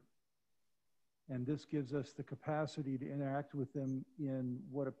here. And this gives us the capacity to interact with them in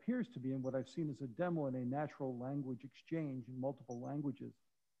what appears to be, and what I've seen as a demo, in a natural language exchange in multiple languages.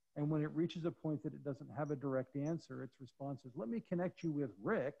 And when it reaches a point that it doesn't have a direct answer, its response is, let me connect you with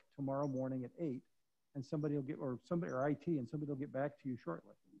Rick tomorrow morning at 8, and somebody will get, or IT, and somebody will get back to you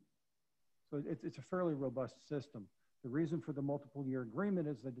shortly. So it's a fairly robust system. The reason for the multiple year agreement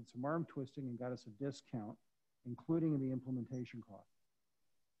is they did some arm twisting and got us a discount, including the implementation cost.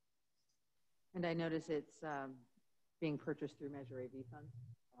 And I notice it's being purchased through Measure AV funds.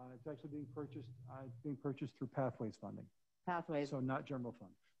 It's actually being purchased through Pathways funding. Pathways. So not general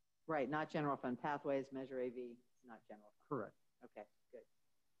fund. Right, not general fund. Pathways, Measure AV, not general fund. Correct. Okay,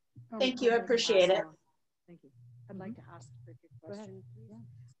 good. Thank you. I appreciate it. Thank you. I'd like to ask Rick a Go ahead. question,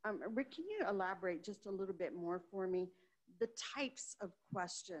 please. Rick, can you elaborate just a little bit more for me? The types of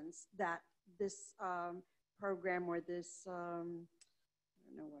questions that this program or this, I don't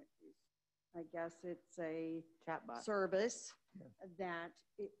know what it is. I guess it's a Chatbot service that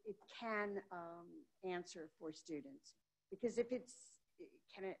it can answer for students. Because if it's,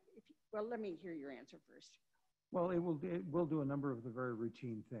 well, let me hear your answer first. Well, it will do a number of the very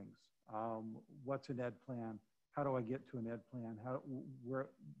routine things. What's an ed plan? How do I get to an ed plan?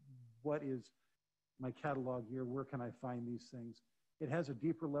 What is my catalog here? Where can I find these things? It has a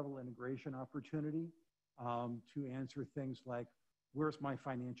deeper level integration opportunity to answer things like, where's my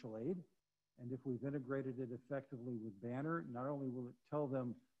financial aid? And if we've integrated it effectively with Banner, not only will it tell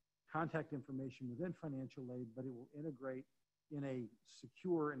them contact information within financial aid, but it will integrate in a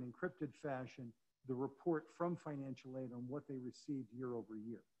secure and encrypted fashion the report from financial aid on what they received year over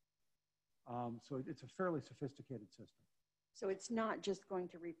year. So it's a fairly sophisticated system. So it's not just going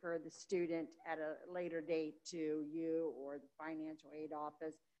to refer the student at a later date to you or the financial aid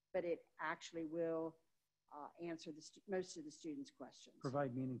office, but it actually will answer most of the students' questions.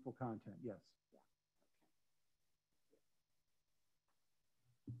 Provide meaningful content, yes.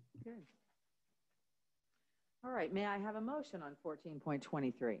 Good. All right, may I have a motion on 14.23? So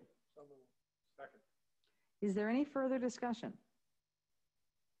moved. Second. Is there any further discussion?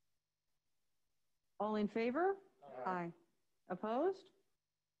 All in favor? Aye. Opposed?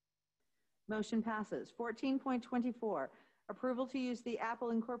 Motion passes. 14.24, approval to use the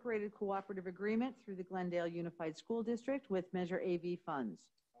Apple Incorporated Cooperative Agreement through the Glendale Unified School District with Measure AV funds.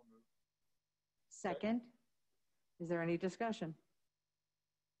 So moved. Second. Is there any discussion?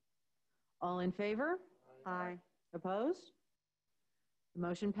 All in favor? Aye. Opposed? The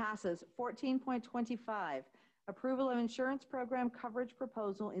motion passes. 14.25, approval of insurance program coverage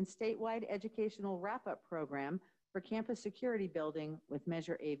proposal in statewide educational wrap-up program for campus security building with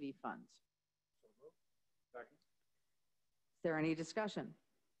Measure AV funds. So moved. Second. Is there any discussion?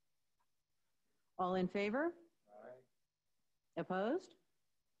 All in favor? Aye. Opposed?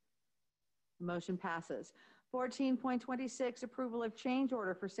 Motion passes. 14.26, approval of change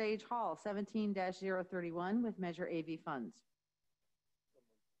order for Sage Hall 17-031 with Measure AV funds.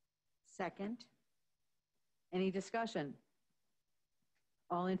 Second. Any discussion?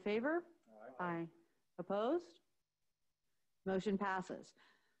 All in favor? Aye. Opposed? Motion passes.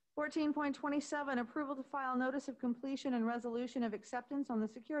 14.27, approval to file notice of completion and resolution of acceptance on the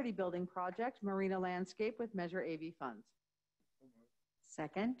security building project, Marina Landscape with Measure AV funds.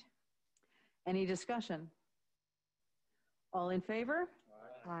 Second. Any discussion? All in favor?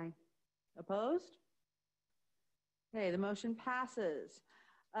 Aye. Opposed? Okay, the motion passes.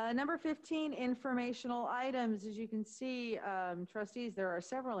 Number 15, informational items. As you can see, trustees, there are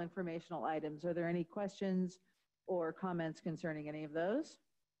several informational items. Are there any questions or comments concerning any of those?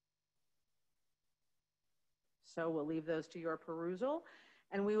 So we'll leave those to your perusal.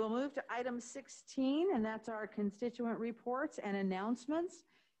 And we will move to item 16, and that's our constituent reports and announcements.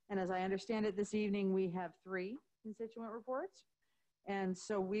 And as I understand it, this evening we have 3 constituent reports. And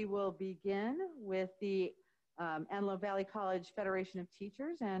so we will begin with the Antelope Valley College Federation of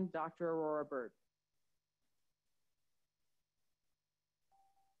Teachers and Dr. Aurora Bird.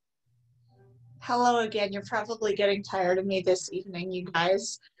 Hello again. You're probably getting tired of me this evening, you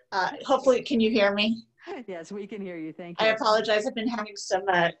guys. Hopefully, can you hear me? Yes, we can hear you. Thank you. I apologize. I've been having some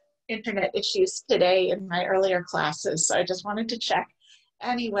internet issues today in my earlier classes, so I just wanted to check.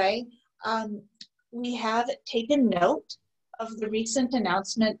 Anyway, we have taken note of the recent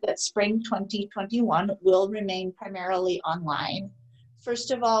announcement that spring 2021 will remain primarily online. First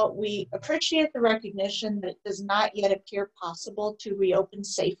of all, we appreciate the recognition that it does not yet appear possible to reopen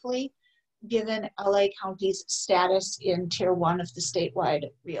safely, given LA County's status in Tier 1 of the statewide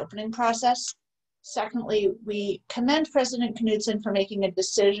reopening process. Secondly, we commend President Knudsen for making a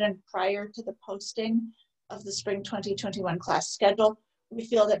decision prior to the posting of the spring 2021 class schedule. We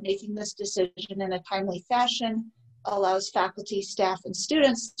feel that making this decision in a timely fashion allows faculty, staff, and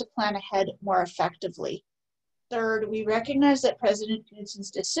students to plan ahead more effectively. Third, we recognize that President Knudsen's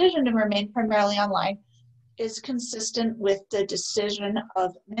decision to remain primarily online is consistent with the decision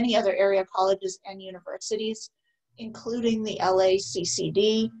of many other area colleges and universities, including the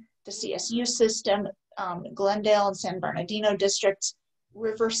LACCD, the CSU system, Glendale and San Bernardino districts,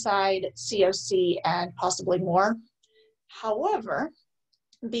 Riverside, COC, and possibly more. However,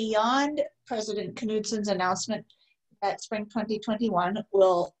 beyond President Knudsen's announcement, that spring 2021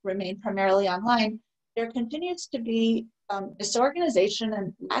 will remain primarily online, there continues to be disorganization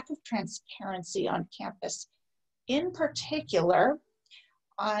and lack of transparency on campus. In particular,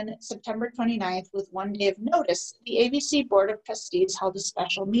 on September 29th, with 1 day of notice, the AVC Board of Trustees held a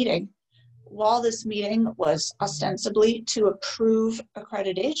special meeting. While this meeting was ostensibly to approve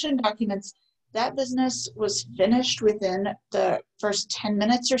accreditation documents, that business was finished within the first 10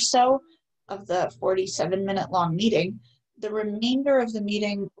 minutes or so of the 47-minute long meeting. The remainder of the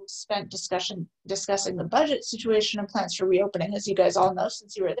meeting was spent discussing the budget situation and plans for reopening, as you guys all know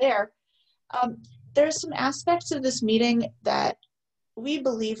since you were there. There's some aspects of this meeting that we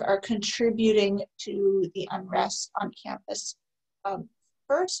believe are contributing to the unrest on campus.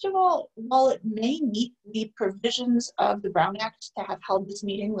 First of all, while it may meet the provisions of the Brown Act to have held this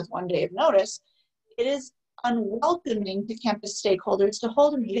meeting with 1 day of notice, it is unwelcoming to campus stakeholders to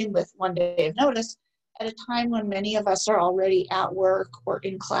hold a meeting with 1 day of notice at a time when many of us are already at work or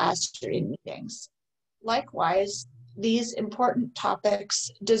in class or in meetings. Likewise, these important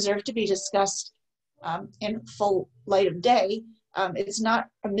topics deserve to be discussed in full light of day. It's not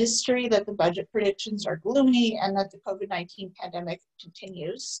a mystery that the budget predictions are gloomy and that the COVID-19 pandemic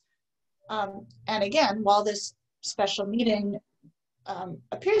continues. And again, while this special meeting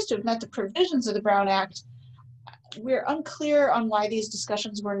appears to have met the provisions of the Brown Act, we're unclear on why these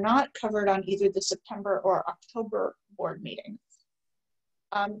discussions were not covered on either the September or October board meetings.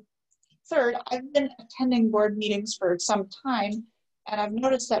 Third, I've been attending board meetings for some time, and I've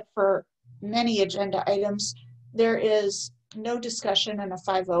noticed that for many agenda items, there is no discussion and a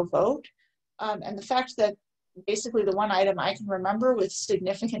 5-0 vote. And the fact that basically the one item I can remember with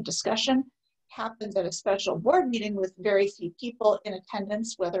significant discussion happened at a special board meeting with very few people in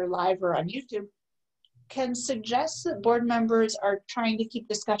attendance, whether live or on YouTube, can suggest that board members are trying to keep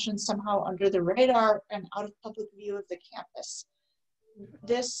discussions somehow under the radar and out of public view of the campus.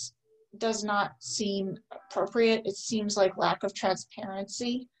 This does not seem appropriate. It seems like lack of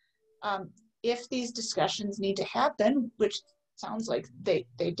transparency. If these discussions need to happen, which sounds like they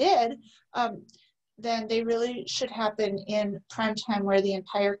did, then they really should happen in prime time where the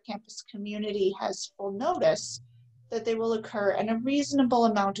entire campus community has full notice that they will occur and a reasonable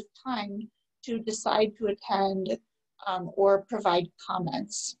amount of time to decide to attend or provide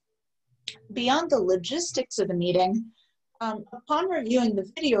comments. Beyond the logistics of the meeting, upon reviewing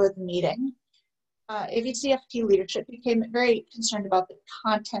the video of the meeting, AVCFT leadership became very concerned about the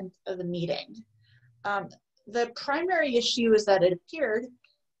content of the meeting. The primary issue is that it appeared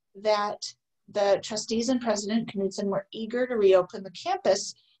that the trustees and President Knudsen were eager to reopen the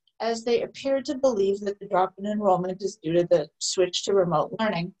campus as they appeared to believe that the drop in enrollment is due to the switch to remote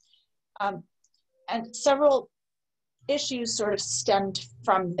learning. And several issues sort of stemmed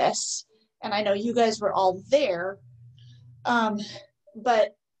from this. And I know you guys were all there,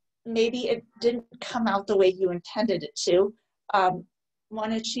 but maybe it didn't come out the way you intended it to.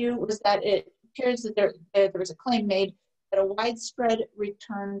 One issue was that it appears that there was a claim made that a widespread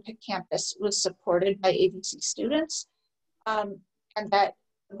return to campus was supported by AVC students, and that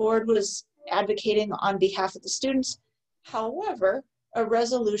the board was advocating on behalf of the students. However, a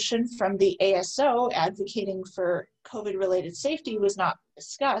resolution from the ASO advocating for COVID-related safety was not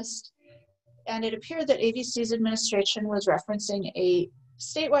discussed, and it appeared that AVC's administration was referencing a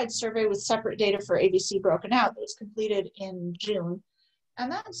statewide survey with separate data for AVC broken out that was completed in June. And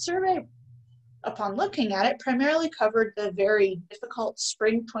that survey, upon looking at it, primarily covered the very difficult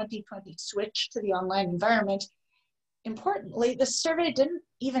spring 2020 switch to the online environment. Importantly, the survey didn't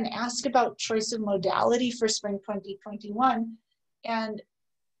even ask about choice of modality for spring 2021 and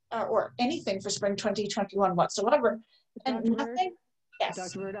or anything for spring 2021 whatsoever. And Dr. nothing. Bird? Yes.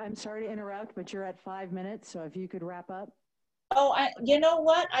 Dr. Bird, I'm sorry to interrupt, but you're at 5 minutes, so if you could wrap up. Oh, you know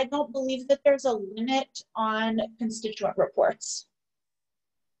what? I don't believe that there's a limit on constituent reports.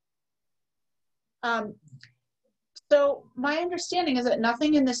 So my understanding is that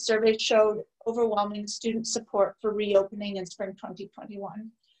nothing in this survey showed overwhelming student support for reopening in spring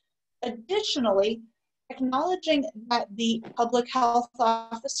 2021. Additionally, acknowledging that the public health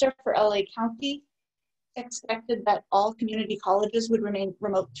officer for LA County expected that all community colleges would remain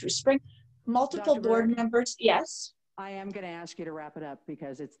remote through spring, multiple Dr. board Bird? members, yes? I am going to ask you to wrap it up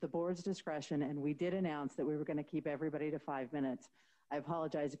because it's the board's discretion, and we did announce that we were going to keep everybody to 5 minutes. I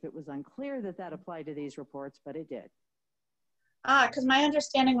apologize if it was unclear that that applied to these reports, but it did. Because my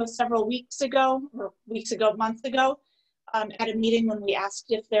understanding was several weeks ago, months ago, at a meeting when we asked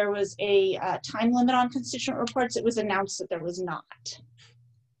if there was a time limit on constituent reports, it was announced that there was not.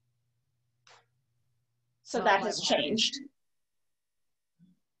 So Well, that has changed.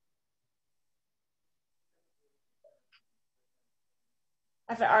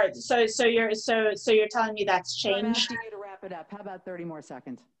 All right, so you're telling me that's So I'm changed? asking you to wrap it up. How about 30 more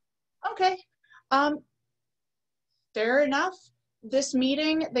seconds? Okay. Fair enough. This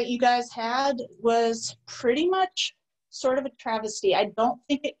meeting that you guys had was pretty much sort of a travesty. I don't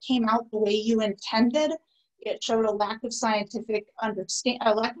think it came out the way you intended. It showed a lack of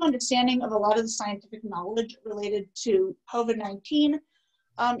understanding of a lot of the scientific knowledge related to COVID-19.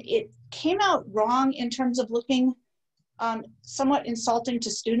 It came out wrong in terms of looking somewhat insulting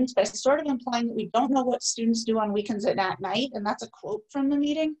to students by sort of implying that we don't know what students do on weekends and at night, and that's a quote from the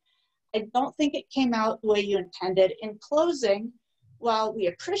meeting. I don't think it came out the way you intended. In closing, while we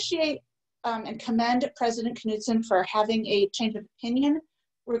appreciate and commend President Knudsen for having a change of opinion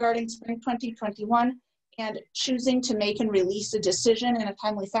regarding spring 2021 and choosing to make and release a decision in a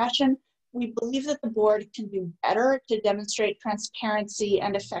timely fashion, we believe that the board can do better to demonstrate transparency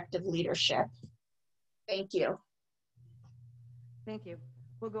and effective leadership. Thank you. Thank you.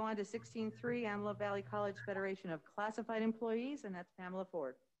 We'll go on to 16.3, Antelope Valley College Federation of Classified Employees, and that's Pamela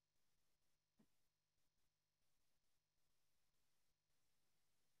Ford.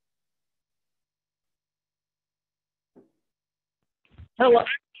 Hello.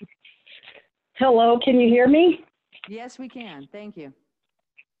 Hello, can you hear me? Yes, we can. Thank you.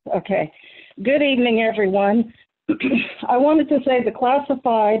 Okay. Good evening, everyone. I wanted to say the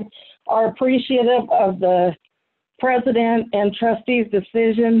classified are appreciative of the president and trustees'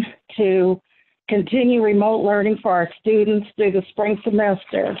 decision to continue remote learning for our students through the spring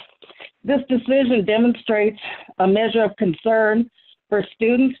semester. This decision demonstrates a measure of concern for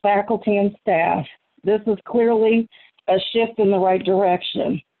students, faculty, and staff. This is clearly a shift in the right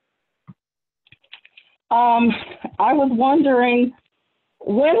direction. I was wondering,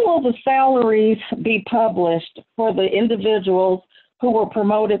 when will the salaries be published for the individuals who were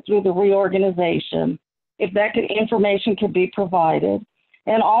promoted through the reorganization? If that information could be provided.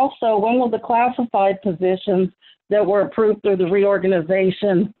 And also, when will the classified positions that were approved through the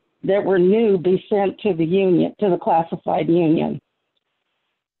reorganization that were new be sent to the union, to the classified union?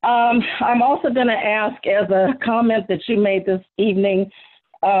 I'm also going to ask, as a comment that you made this evening,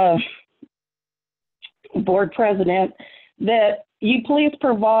 board president, that you please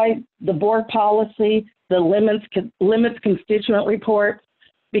provide the board policy, the limits constituent report,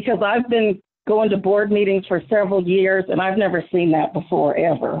 because I've been going to board meetings for several years and I've never seen that before,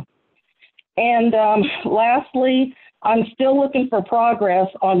 ever. And lastly, I'm still looking for progress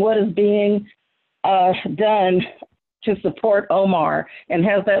on what is being done to support Omar, and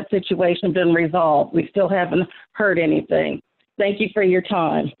has that situation been resolved? We still haven't heard anything. Thank you for your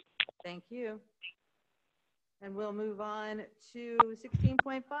time. Thank you. And we'll move on to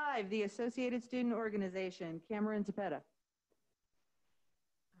 16.5, the Associated Student Organization, Cameron Zepeda.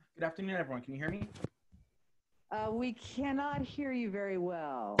 Good afternoon, everyone. Can you hear me? We cannot hear you very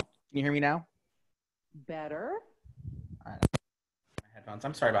well. Can you hear me now? Better. All right. My headphones.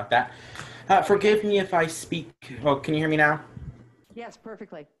 I'm sorry about that. Forgive me if I speak. Oh, can you hear me now? Yes,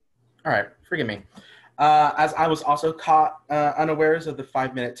 perfectly. All right. Forgive me. As I was also caught unawares of the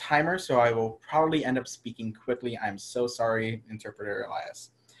 5-minute timer, so I will probably end up speaking quickly. I'm so sorry, Interpreter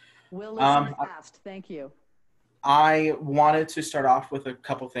Elias. We'll listen fast. Thank you. I wanted to start off with a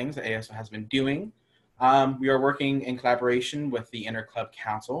couple things that ASO has been doing. We are working in collaboration with the Interclub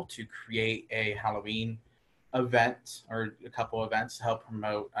Council to create a Halloween event, or a couple events, to help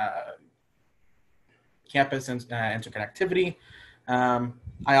promote campus interconnectivity.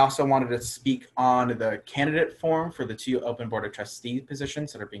 I also wanted to speak on the candidate forum for the 2 open board of trustee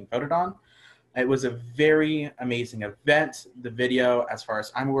positions that are being voted on. It was a very amazing event. The video, as far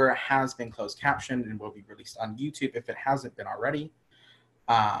as I'm aware, has been closed captioned and will be released on YouTube if it hasn't been already.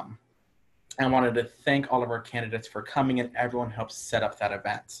 I wanted to thank all of our candidates for coming, and everyone who helped set up that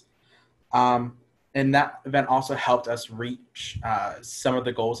event. And that event also helped us reach some of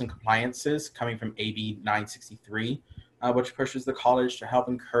the goals and compliances coming from AB 963, which pushes the college to help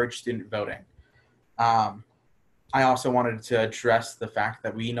encourage student voting. I also wanted to address the fact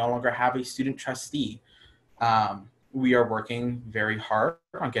that we no longer have a student trustee. We are working very hard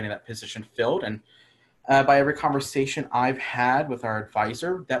on getting that position filled, and by every conversation I've had with our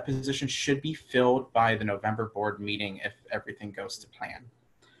advisor, that position should be filled by the November board meeting if everything goes to plan.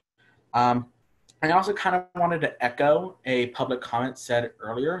 I also kind of wanted to echo a public comment said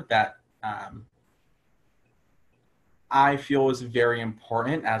earlier that I feel is very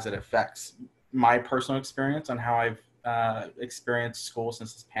important as it affects my personal experience on how I've experienced school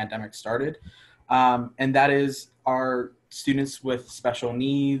since this pandemic started. And that is our students with special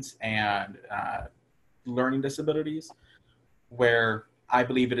needs and learning disabilities, where I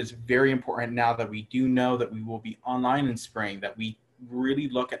believe it is very important now that we do know that we will be online in spring, that we really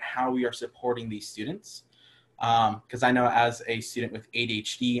look at how we are supporting these students. Because I know as a student with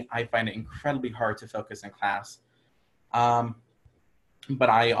ADHD, I find it incredibly hard to focus in class. But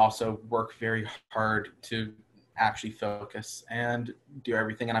I also work very hard to actually focus and do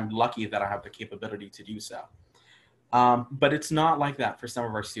everything, and I'm lucky that I have the capability to do so. But it's not like that for some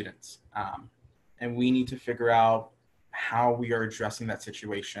of our students. And we need to figure out how we are addressing that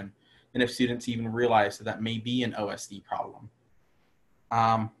situation, and if students even realize that may be an OSD problem.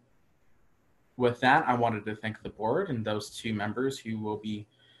 With that, I wanted to thank the board and those two members who will be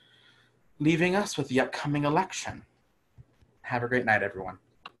leaving us with the upcoming election. Have a great night, everyone.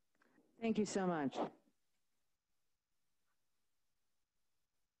 Thank you so much.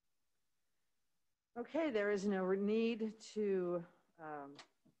 Okay, there is no need to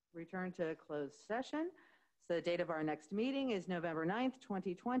return to closed session. So the date of our next meeting is November 9th,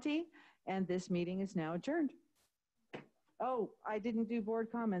 2020, and this meeting is now adjourned. Oh, I didn't do board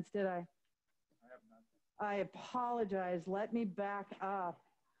comments, did I? I apologize. Let me back up.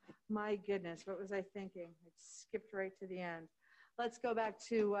 My goodness, what was I thinking? I skipped right to the end. Let's go back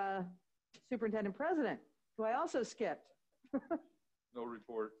to Superintendent President, who I also skipped. No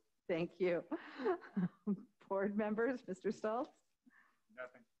report. Thank you. Board members, Mr. Stoltz?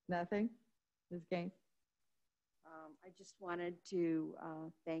 Nothing. Nothing? Ms. Gaines? I just wanted to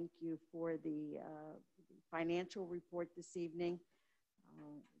thank you for the financial report this evening.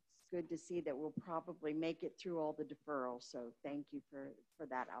 It's good to see that we'll probably make it through all the deferrals, so thank you for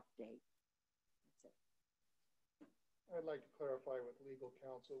that update. That's it. I'd like to clarify with legal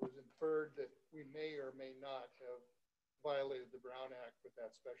counsel. It was inferred that we may or may not have violated the Brown Act with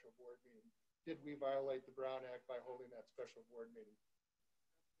that special board meeting. Did we violate the Brown Act by holding that special board meeting?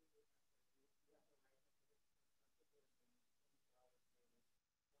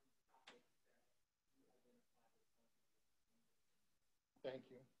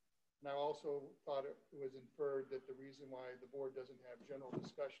 Thank you. And I also thought it was inferred that the reason why the board doesn't have general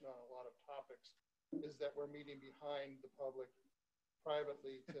discussion on a lot of topics is that we're meeting behind the public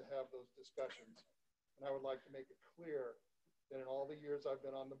privately to have those discussions. And I would like to make it clear that in all the years I've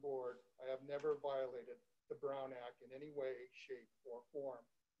been on the board, I have never violated the Brown Act in any way, shape, or form,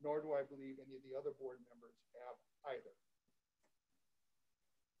 nor do I believe any of the other board members have either.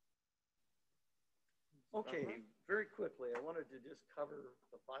 Okay, very quickly, I wanted to just cover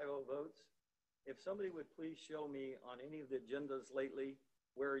the 5-0 votes. If somebody would please show me on any of the agendas lately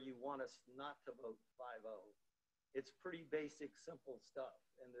where you want us not to vote 5-0. It's pretty basic, simple stuff,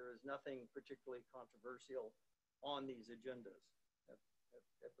 and there is nothing particularly controversial on these agendas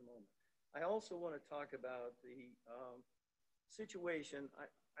at the moment. I also want to talk about the situation.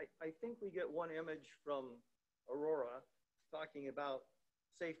 I think we get one image from Aurora talking about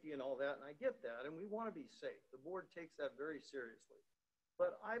safety and all that, and I get that, and we want to be safe. The board takes that very seriously.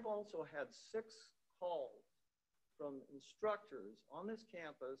 But I've also had 6 calls from instructors on this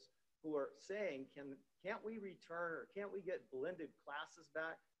campus who are saying, can't we return or can't we get blended classes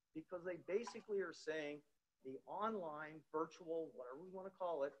back? Because they basically are saying the online, virtual, whatever we want to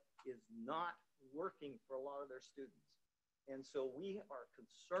call it, is not working for a lot of their students. And so we are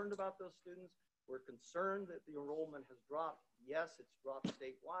concerned about those students. We're concerned that the enrollment has dropped. Yes, it's dropped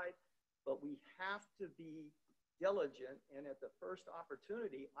statewide, but we have to be diligent. And at the first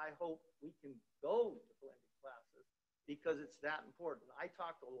opportunity, I hope we can go to blended classes because it's that important. I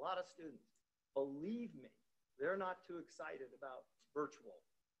talk to a lot of students. Believe me, they're not too excited about virtual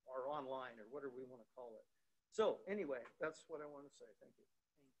or online or whatever we want to call it. So anyway, that's what I want to say. Thank you.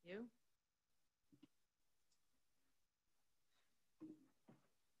 Thank you.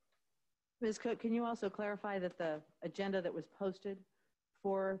 Ms. Cook, can you also clarify that the agenda that was posted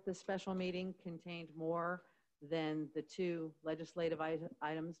for the special meeting contained more than the 2 legislative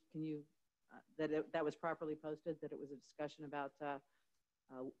items? Can you, that was properly posted, that it was a discussion about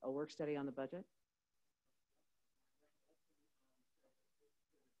a work study on the budget?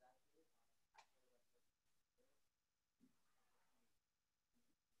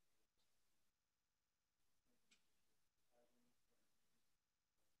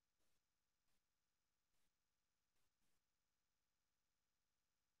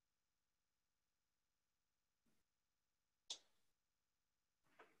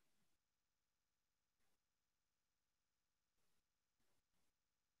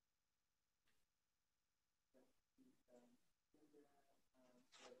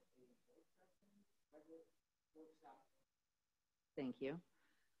 Thank you.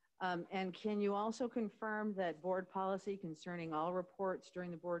 And can you also confirm that board policy concerning all reports during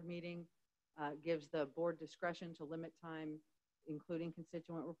the board meeting gives the board discretion to limit time, including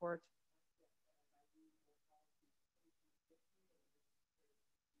constituent reports?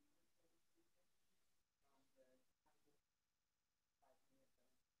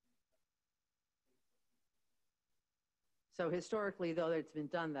 So historically, though it's been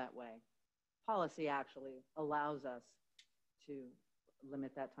done that way, policy actually allows us to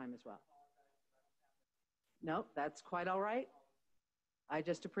limit that time as well. Nope, that's quite all right. I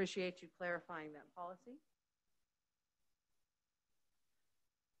just appreciate you clarifying that policy.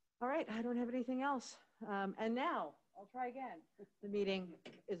 All right, I don't have anything else. And now, I'll try again. The meeting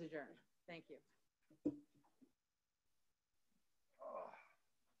is adjourned. Thank you.